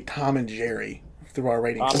rate Tom and Jerry through our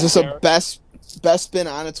ratings? Is this a best spin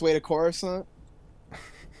on its way to Coruscant?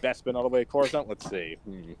 Best spin all the way to Coruscant? Let's see.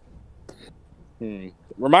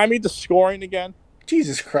 Remind me the scoring again.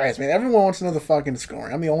 Jesus Christ, man. Everyone wants to know the fucking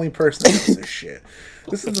scoring. I'm the only person that knows this shit.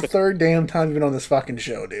 This is the third damn time you've been on this fucking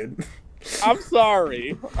show, dude. I'm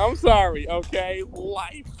sorry, okay?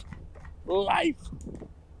 Life.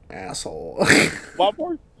 Asshole.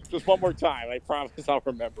 Just one more time. I promise I'll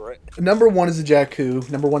remember it. Number 1 is the Jakku.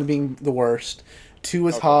 Number 1 being the worst. 2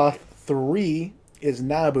 is Hoth. 3 is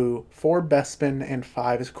Naboo. 4 Bespin. And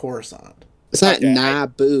 5 is Coruscant. It's not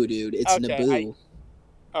Naboo, dude. It's Naboo.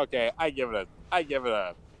 I give it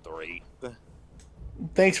a 3.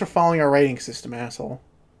 Thanks for following our rating system, asshole.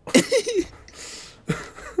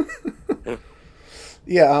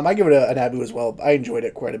 Yeah, I give it a Naboo as well. I enjoyed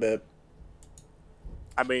it quite a bit.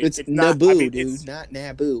 I mean, It's not, Naboo, I mean, dude, not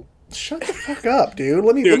Naboo. Shut the fuck up, dude.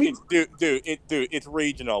 Let me. It's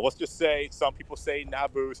regional. Let's just say some people say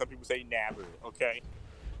Naboo, some people say Naboo. Okay.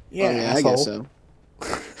 Yeah, Oh, yeah, I asshole. guess so.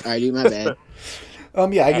 All right, dude, my bad.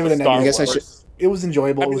 Yeah, I give it a Naboo. I guess I should. It was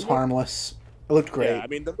enjoyable. I mean, it was harmless. It looked great. Yeah, I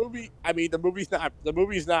mean the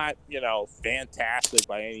movie's not fantastic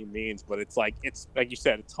by any means, but it's like you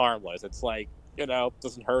said, it's harmless. It's like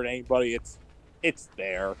doesn't hurt anybody. It's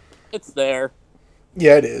there. It's there.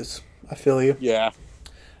 Yeah, it is. I feel you. Yeah.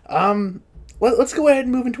 Let's go ahead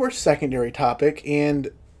and move into our secondary topic. And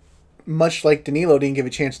much like Danilo didn't give a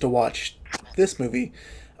chance to watch this movie,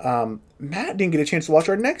 Matt didn't get a chance to watch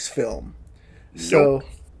our next film. So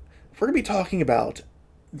we're gonna be talking about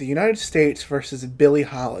the United States versus Billie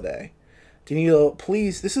Holiday. Danilo,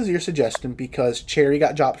 please, this is your suggestion because Cherry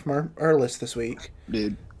got dropped from our list this week.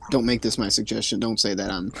 Dude, don't make this my suggestion. Don't say that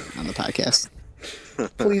on the podcast.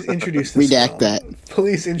 Please introduce this Redact film. that.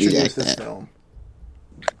 Please introduce Redact this that. film.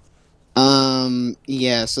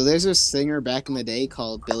 Yeah, so there's a singer back in the day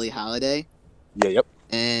called Billie Holiday, Yeah. Yep.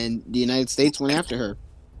 and the United States went after her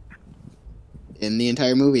in the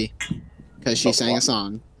entire movie because she sang a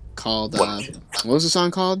song called, what was the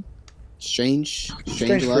song called? Strange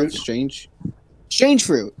Love? Fruit. Strange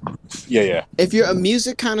Fruit. Yeah. If you're a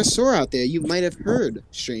music connoisseur out there, you might have heard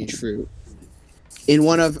Strange Fruit. In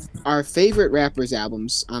one of our favorite rappers'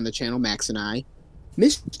 albums on the channel, Max and I,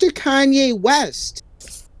 Mr. Kanye West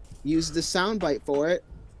used the soundbite for it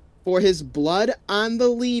for his Blood on the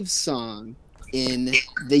Leaves song in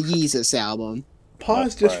the Yeezus album.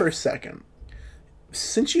 Pause just for a second.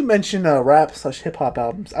 Since you mentioned rap/hip-hop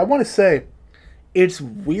albums, I want to say it's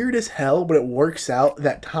weird as hell, but it works out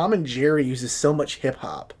that Tom and Jerry uses so much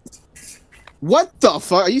hip-hop. What the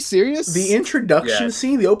fuck? Are you serious? The introduction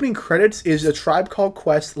scene, the opening credits, is A Tribe Called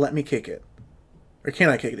Quest, Let Me Kick It. Or Can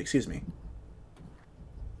I Kick It, excuse me.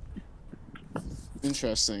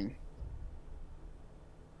 Interesting.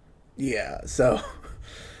 Yeah, so...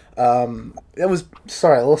 it was...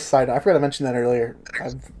 Sorry, a little side note. I forgot to mention that earlier.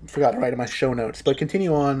 I forgot to write in my show notes. But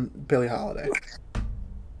continue on, Billie Holiday.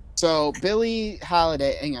 So, Billie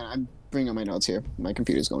Holiday... Hang on, I'm bringing up my notes here. My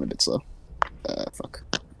computer's going a bit slow. Fuck.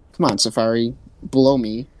 Come on, Safari. Blow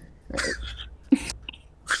me.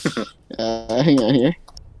 Alright. Hang on here.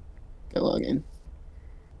 Gotta log in.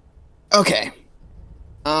 Okay.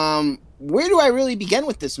 Where do I really begin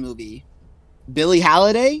with this movie? Billie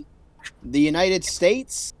Holiday? The United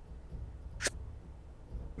States?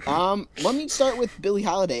 Let me start with Billie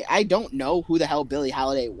Holiday. I don't know who the hell Billie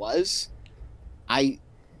Holiday was.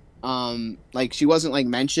 She wasn't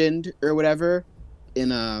mentioned or whatever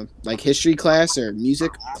in a history class or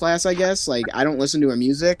music class, I guess. I don't listen to her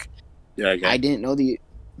music. Yeah, okay. I didn't know the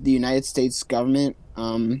United States government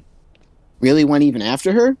really went even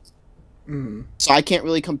after her. Mm. So I can't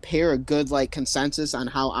really compare a good consensus on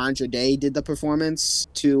how Andra Day did the performance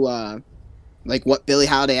to what Billie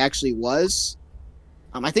Holiday actually was.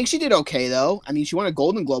 I think she did okay though. I mean, she won a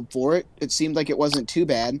Golden Globe for it. It seemed like it wasn't too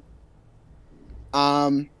bad.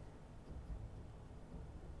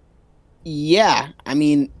 Yeah, I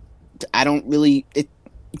mean, I don't really.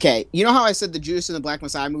 Okay, you know how I said the Judas and the Black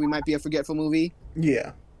Messiah movie might be a forgetful movie?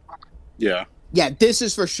 Yeah. Yeah. Yeah, this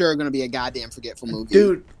is for sure going to be a goddamn forgetful movie.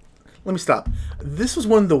 Dude, let me stop. This was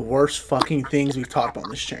one of the worst fucking things we've talked about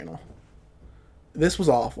on this channel. This was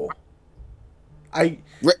awful.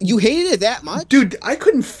 You hated it that much? Dude, I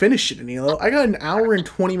couldn't finish it, Danilo. I got an hour and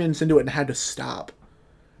 20 minutes into it and had to stop.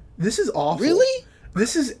 This is awful. Really?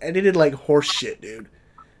 This is edited like horse shit, dude.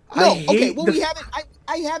 No, okay, well,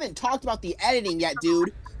 I haven't talked about the editing yet,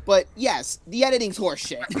 dude. But yes, the editing's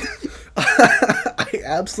horseshit. I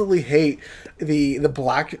absolutely hate the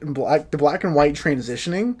black and white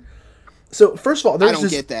transitioning. So first of all, I don't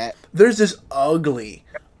get that. There's this ugly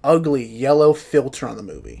yellow filter on the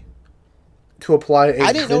movie to apply.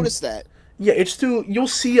 I didn't notice that. Yeah, you'll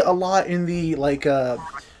see a lot in the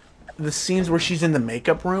the scenes where she's in the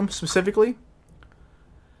makeup room specifically.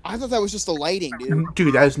 I thought that was just the lighting, dude.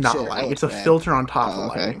 Dude, that is not Shit, lighting. It's that a was filter on top Oh, of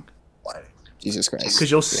okay. lighting. Jesus Christ. Because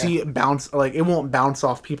you'll see it bounce, it won't bounce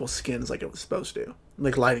off people's skins like it was supposed to.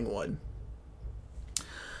 Like lighting would.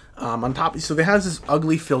 On top, so it has this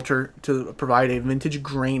ugly filter to provide a vintage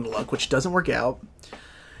grain look, which doesn't work out.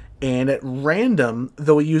 And at random,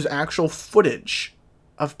 they'll use actual footage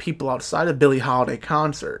of people outside of Billie Holiday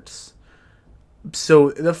concerts. So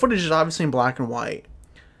the footage is obviously in black and white.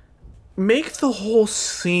 Make the whole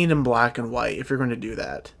scene in black and white if you're going to do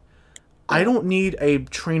that. I don't need a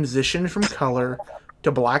transition from color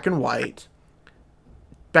to black and white,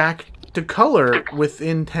 back to color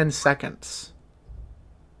within 10 seconds.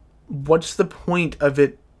 What's the point of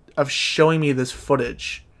it, of showing me this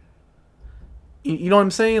footage? You know what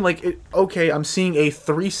I'm saying? Like, okay, I'm seeing a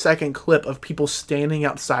 3-second clip of people standing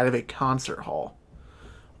outside of a concert hall.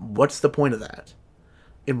 What's the point of that?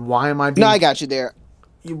 And why am I being... No, I got you there.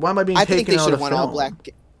 Why am I being taken out of the film? All black.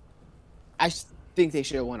 I think they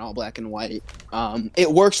should have went all black and white.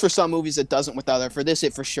 It works for some movies, it doesn't with other. For this,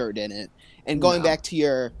 it for sure didn't. And going back to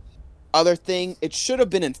your other thing, it should have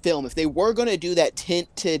been in film. If they were going to do that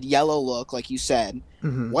tinted yellow look, like you said,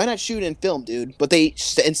 why not shoot in film, dude? But they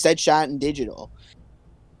instead shot in digital.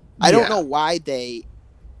 I don't know why they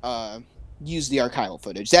used the archival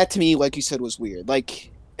footage. That, to me, like you said, was weird.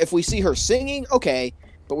 Like, if we see her singing, okay,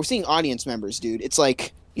 but we're seeing audience members, dude. It's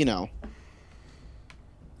like, you know,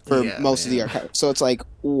 for most of the archive. So it's like,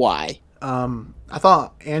 why? I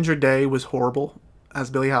thought Andra Day was horrible as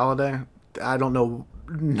Billie Holiday. I don't know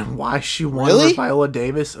why she won over Viola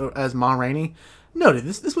Davis as Ma Rainey. No, dude,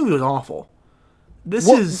 this movie was awful.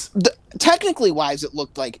 Technically wise, it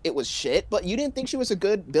looked like it was shit, but you didn't think she was a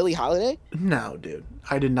good Billie Holiday? No, dude,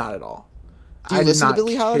 I did not at all. Do you listen to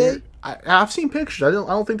Billie Holiday? I've seen pictures. I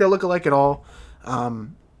don't think they look alike at all.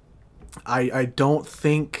 I don't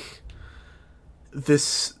think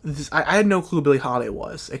this I had no clue who Billie Holiday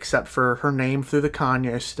was, except for her name through the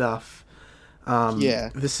Kanye stuff.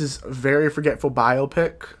 This is a very forgetful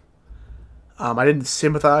biopic. I didn't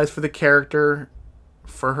sympathize for the character,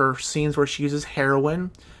 for her scenes where she uses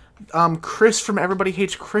heroin. Chris from Everybody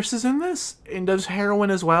Hates Chris is in this and does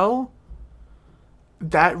heroin as well.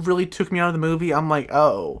 That really took me out of the movie. I'm like,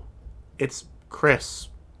 oh, it's Chris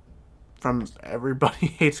from Everybody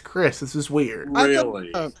Hates Chris. This is weird.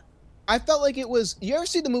 Really? I felt like it was... You ever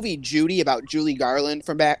see the movie Judy about Julie Garland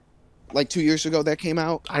from back, like 2 years ago that came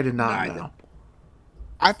out? I did not know.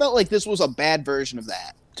 I felt like this was a bad version of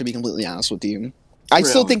that, to be completely honest with you. I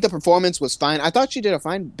still think the performance was fine. I thought she did a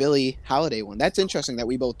fine Billie Holiday one. That's interesting that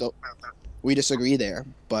we disagree there.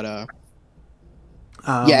 But,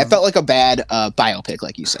 it felt like a bad biopic,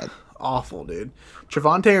 like you said. Awful, dude.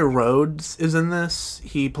 Trevante Rhodes is in this.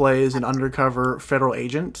 He plays an undercover federal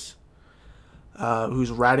agent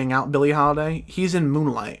who's ratting out Billie Holiday. He's in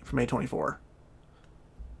Moonlight from A24.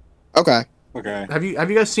 Okay. Have you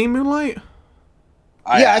guys seen Moonlight?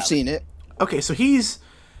 I've seen it. Okay, so he's...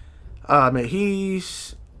 I think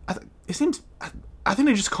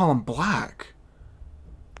they just call him Black.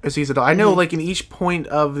 As he's I know, like, in each point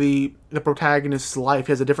of the protagonist's life,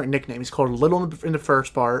 he has a different nickname. He's called Little in the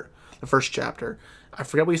first part, the first chapter. I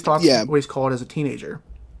forget what he's called as a teenager.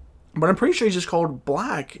 But I'm pretty sure he's just called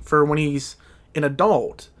Black for when he's an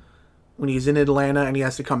adult. When he's in Atlanta and he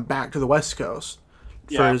has to come back to the West Coast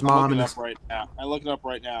for his mom. I look it up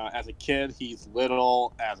right now. As a kid, he's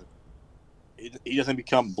little. He doesn't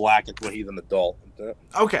become Black until he's an adult.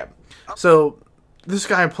 Okay, so this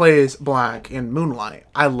guy plays Black in Moonlight.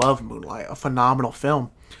 I love Moonlight, a phenomenal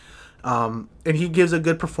film. And he gives a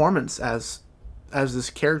good performance as this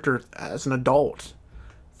character as an adult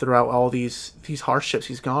throughout all these hardships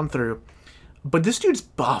he's gone through. But this dude's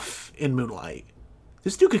buff in Moonlight.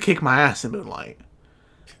 This dude could kick my ass in Moonlight.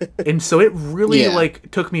 And so it really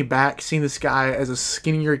took me back seeing this guy as a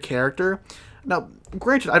skinnier character. Now,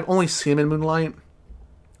 granted, I've only seen him in Moonlight,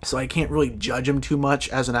 so I can't really judge him too much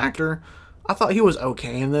as an actor. I thought he was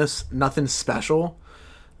okay in this, nothing special,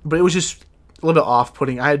 but it was just a little bit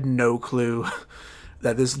off-putting. I had no clue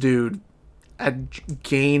that this dude had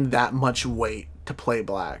gained that much weight to play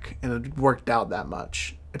Black, and it worked out that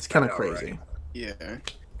much. It's kind of crazy. Right. Yeah.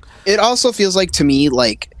 It also feels like, to me,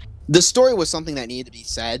 like, the story was something that needed to be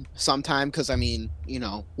said sometime, because, I mean, you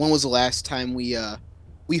know, when was the last time we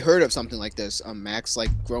heard of something like this, Max, like,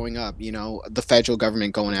 growing up, you know, the federal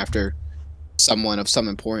government going after someone of some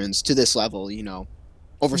importance to this level, you know,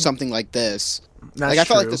 over something like this. That's I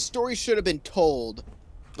felt like the story should have been told,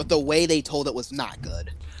 but the way they told it was not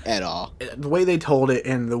good at all. The way they told it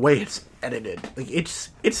and the way it's edited, like, it's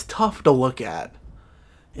tough to look at,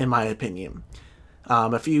 in my opinion.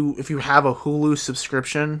 If you have a Hulu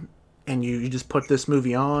subscription and you just put this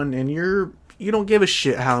movie on and you don't give a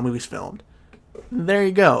shit how the movie's filmed, there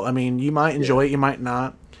you go. I mean, you might enjoy it, you might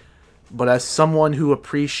not. But as someone who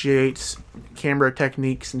appreciates camera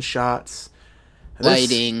techniques and shots,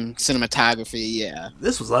 lighting, cinematography,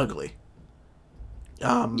 this was ugly.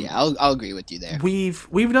 I'll agree with you there.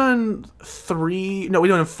 We've done four.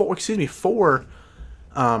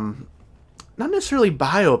 Not necessarily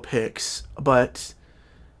biopics, but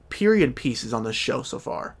period pieces on this show so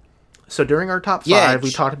far. So during our top 5,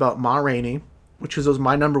 we talked about Ma Rainey, which was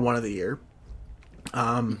my number 1 of the year.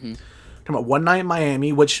 Talked talking about One Night in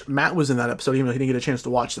Miami, which Matt was in that episode, even though he didn't get a chance to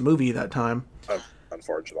watch the movie that time.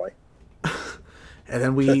 Unfortunately. And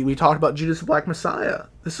then we talked about Judas the Black Messiah.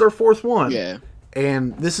 This is our fourth one. Yeah.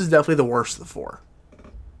 And this is definitely the worst of the four.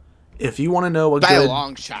 If you want to know by a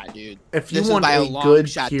long shot, dude. If you want a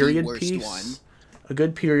good period piece, a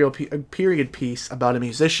good period piece about a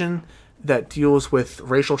musician that deals with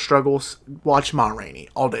racial struggles, watch Ma Rainey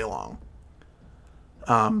all day long.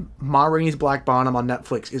 Ma Rainey's Black Bottom on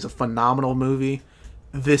Netflix is a phenomenal movie.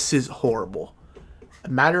 This is horrible.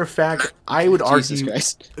 Matter of fact, I would argue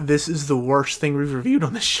this is the worst thing we've reviewed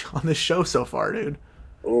on this show so far, dude.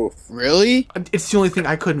 Oof. Really? It's the only thing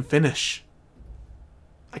I couldn't finish.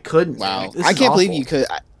 I couldn't. Wow. I can't believe you could.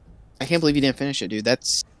 I can't believe you didn't finish it, dude.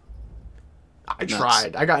 That's. I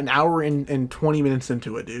tried. I got an hour and 20 minutes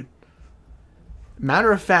into it, dude.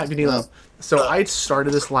 Matter of fact, Danilo, so I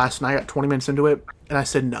started this last night, got 20 minutes into it, and I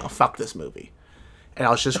said, no, fuck this movie. And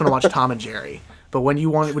I was just going to watch Tom and Jerry. But when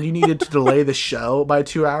you needed to delay the show by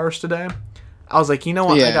 2 hours today, I was like, you know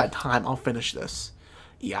what? Yeah. I got time. I'll finish this.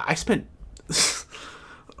 Yeah, I spent...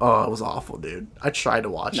 Oh, it was awful, dude. I tried to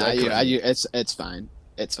watch it. It's fine.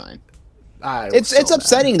 It's fine. It's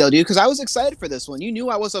upsetting though, dude, because I was excited for this one. You knew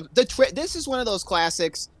I was this is one of those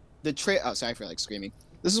classics. Oh, sorry for screaming.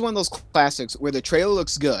 This is one of those classics where the trailer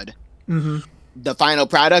looks good. Mm-hmm. The final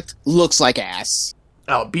product looks like ass.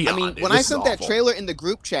 Oh, dude, when I sent that trailer in the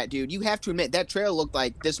group chat, dude, you have to admit that trailer looked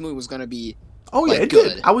like this movie was gonna be. Oh yeah, it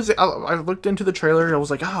good. Did. I looked into the trailer and I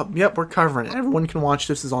was like, yep, we're covering it. Everyone can watch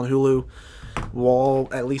this. Is on Hulu. We'll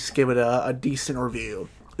at least give it a decent review.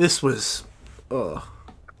 This was, ugh.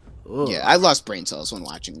 Yeah, I lost brain cells when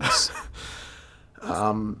watching this.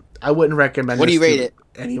 I wouldn't recommend. What do you rate it?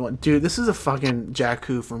 Anyone, dude? This is a fucking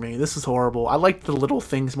Jakku for me. This is horrible. I like the little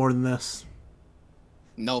things more than this.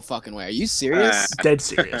 No fucking way. Are you serious? Dead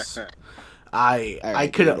serious. I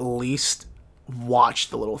could at least watch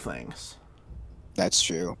the little things. That's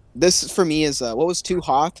true. This for me is what was Too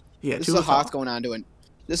Hoth? Yeah, this is a Hoth going on to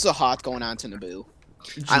Naboo.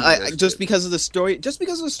 Just because of the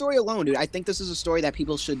story alone, dude. I think this is a story that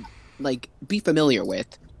people should be familiar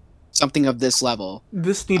with. Something of this level.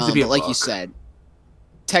 This needs to be a book. Like you said.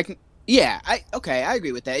 I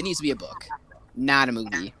agree with that. It needs to be a book, not a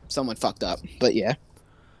movie. Someone fucked up, but yeah.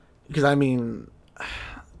 Because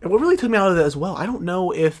what really took me out of that as well, I don't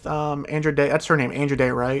know if Andra Day, that's her name, Andra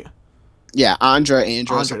Day, right? Yeah, Andra Day.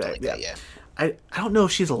 Like that, yeah. I don't know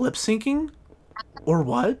if she's lip syncing or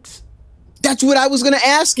what. That's what I was gonna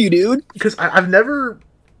ask you, dude. Because I've never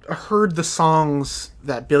heard the songs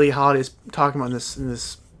that Billie Holiday's talking about in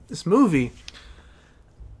this movie.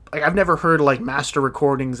 I've never heard master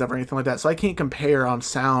recordings of or anything like that, so I can't compare on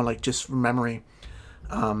sound just from memory.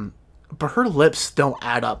 But her lips don't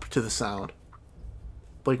add up to the sound,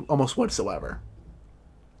 almost whatsoever.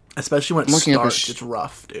 Especially when it starts, it's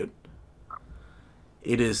rough, dude.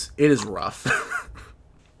 It is rough.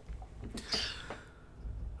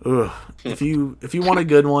 Ugh. If you want a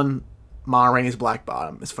good one, Ma Rainey's Black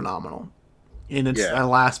Bottom is phenomenal, and it's a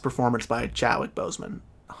last performance by Chadwick Boseman.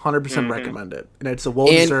 100% recommend it, and it's a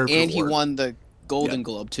well-deserved award. And he won the Golden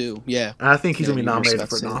Globe too. Yeah, and I think he's gonna be nominated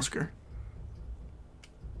for an Oscar.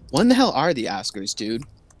 When the hell are the Oscars, dude?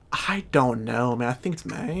 I don't know, man. I think it's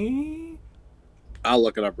May. I'll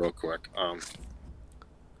look it up real quick.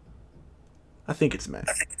 I think it's May.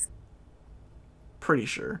 Pretty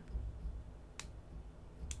sure.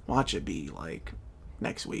 Watch it be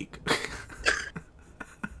next week.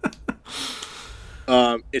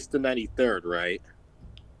 It's the 93rd, right?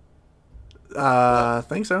 I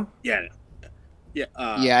think so. Yeah. Yeah.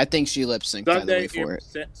 I think she lip synced for it.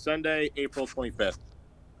 Sunday, April 25th.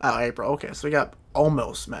 Oh, April. Okay, so we got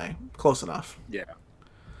almost May. Close enough. Yeah.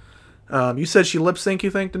 You said she lip sync.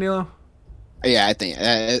 You think, Danilo? Yeah, I think.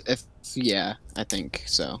 I think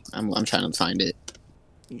so. I'm trying to find it.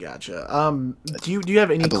 Gotcha. Do you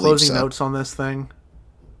have any closing notes on this thing?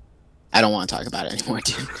 I don't want to talk about it anymore,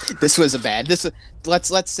 dude. This was a bad.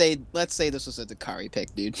 Let's say this was a Dakari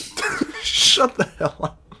pick, dude. Shut the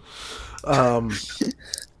hell up.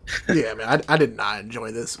 Yeah, man, I did not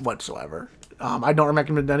enjoy this whatsoever. I don't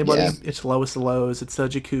recommend it to anybody. Yeah. It's lowest of lows. It's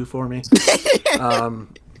such a coup for me.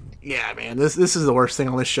 Yeah, man, this is the worst thing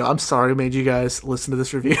on this show. I'm sorry I made you guys listen to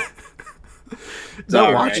this review.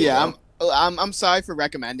 Don't watch it. Yeah, I'm sorry for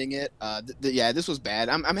recommending it. This was bad.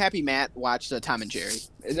 I'm happy Matt watched Tom and Jerry,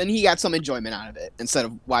 and then he got some enjoyment out of it instead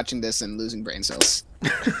of watching this and losing brain cells.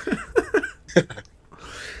 If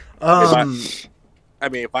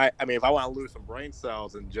I want to lose some brain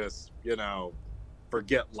cells and just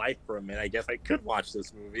forget life for a minute, I guess I could watch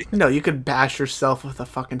this movie. No, you could bash yourself with a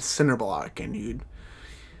fucking cinder block and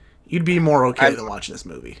You'd be more okay than watching this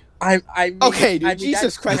movie. I mean, Okay, dude, I mean,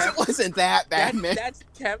 Jesus Christ, that's- it wasn't that bad, man. That's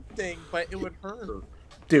tempting, but it would hurt.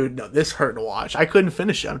 Dude, no, this hurt to watch. I couldn't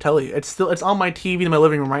finish it. I'm telling you, it's on my TV in my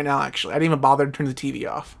living room right now. Actually, I didn't even bother to turn the TV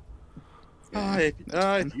off.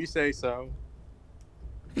 If you say so.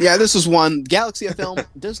 Yeah, this was one Galaxy of Film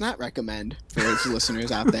does not recommend for its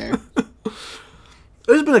listeners out there.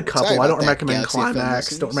 There's been a couple. Sorry I about don't that, recommend Galaxy of Film Climax.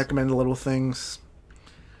 Don't listeners. recommend the little things.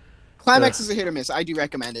 Climax is a hit or miss. I do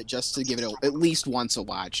recommend it just to give it at least once a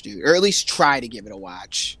watch, dude, or at least try to give it a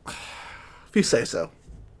watch. If you say so.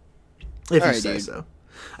 If you Alright, say dude. so.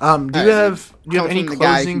 Do you have any from the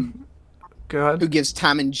guy closing? Go ahead. Who gives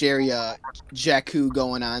Tom and Jerry a Jakku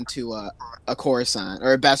going on to a Coruscant,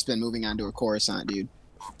 or a Bespin moving on to a Coruscant, dude?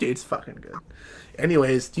 Dude, it's fucking good.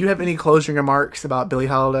 Anyways, do you have any closing remarks about Billie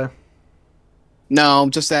Holiday? No,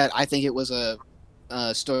 just that I think it was a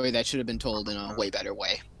story that should have been told in a way better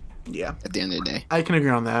way Yeah, at the end of the day. I can agree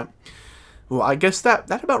on that. Well, I guess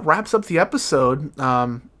that about wraps up the episode.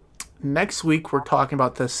 Next week, we're talking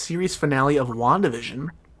about the series finale of WandaVision.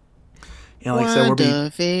 And like I said,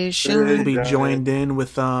 we'll be joined in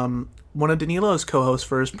with one of Danilo's co-hosts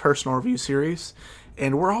for his personal review series.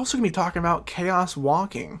 And we're also going to be talking about Chaos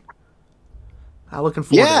Walking. I'm looking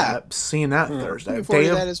forward to that. Seeing that Thursday. Looking forward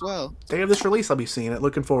to that as well. Day of this release, I'll be seeing it.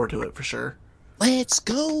 Looking forward to it for sure. Let's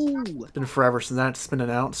go. It's been forever since that's been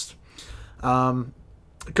announced.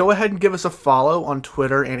 Go ahead and give us a follow on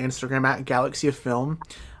Twitter and Instagram at Galaxy of Film.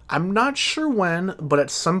 I'm not sure when, but at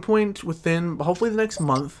some point within, hopefully the next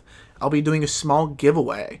month, I'll be doing a small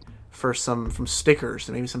giveaway for some stickers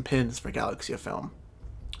and maybe some pins for Galaxy of Film.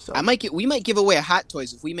 So We might give away a Hot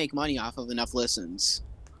Toys if we make money off of enough listens.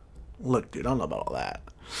 look, dude, I don't know about all that.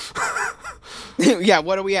 Yeah,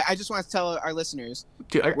 what are we at? I just want to tell our listeners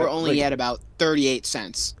Dude, we're only at about 38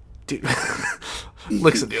 cents. Dude,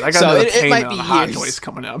 listen, dude, I got So another it might payment be on Hot years. Toys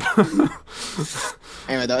coming up.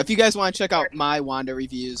 Anyway, though, if you guys want to check out my Wanda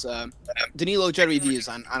reviews, Danilo Judd reviews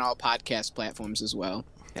on all podcast platforms as well.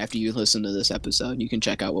 After you listen to this episode, you can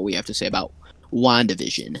check out what we have to say about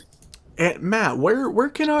WandaVision. And Matt, where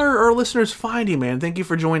can our listeners find you, man? Thank you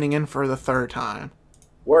for joining in for the third time.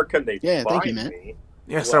 Where can they Yeah, find thank you, man. me?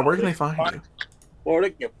 Yeah, sir, where can they find you? Well,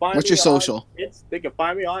 they can find What's me your social? They can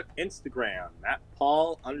find me on Instagram at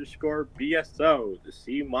Paul_BSO to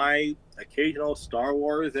see my occasional Star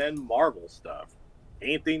Wars and Marvel stuff.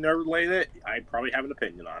 Anything nerd related, I probably have an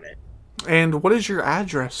opinion on it. And what is your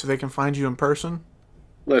address so they can find you in person?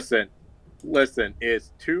 Listen,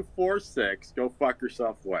 it's 246. Go fuck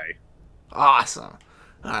yourself way. Awesome.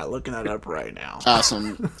 All right, looking that up right now.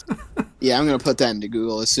 Awesome. Yeah, I'm going to put that into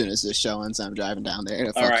Google as soon as this show ends. I'm driving down there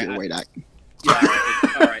to fuck your way down. Yeah,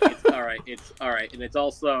 it's all right. It's all right, and it's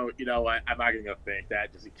also, you know what? I'm not gonna go fake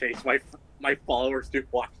that just in case my followers do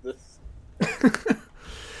watch this.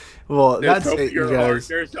 Well, They're that's so it, you pure-hearted. guys.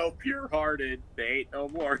 They're so pure-hearted. They ain't no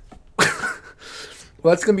more.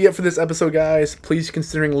 Well, that's going to be it for this episode, guys. Please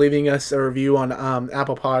considering leaving us a review on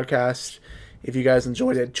Apple Podcasts if you guys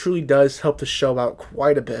enjoyed it. It truly does help the show out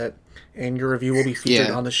quite a bit, and your review will be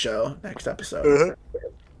featured on the show next episode.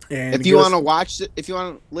 And If you want to watch it, if you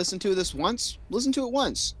want to listen to this once, listen to it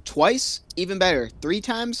once. Twice, even better. 3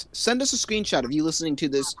 times, send us a screenshot of you listening to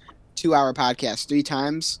this 2-hour podcast 3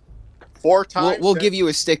 times. 4 times. We'll give you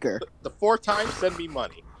a sticker. The 4 times. Send me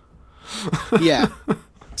money. Yeah.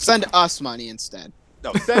 Send us money instead.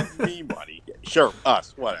 No, send me money. Sure,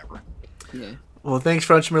 us, whatever. Yeah. Well, thanks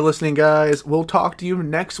for listening, guys. We'll talk to you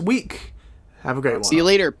next week. Have a great one. See you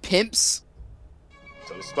later, pimps.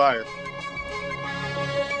 So aspire.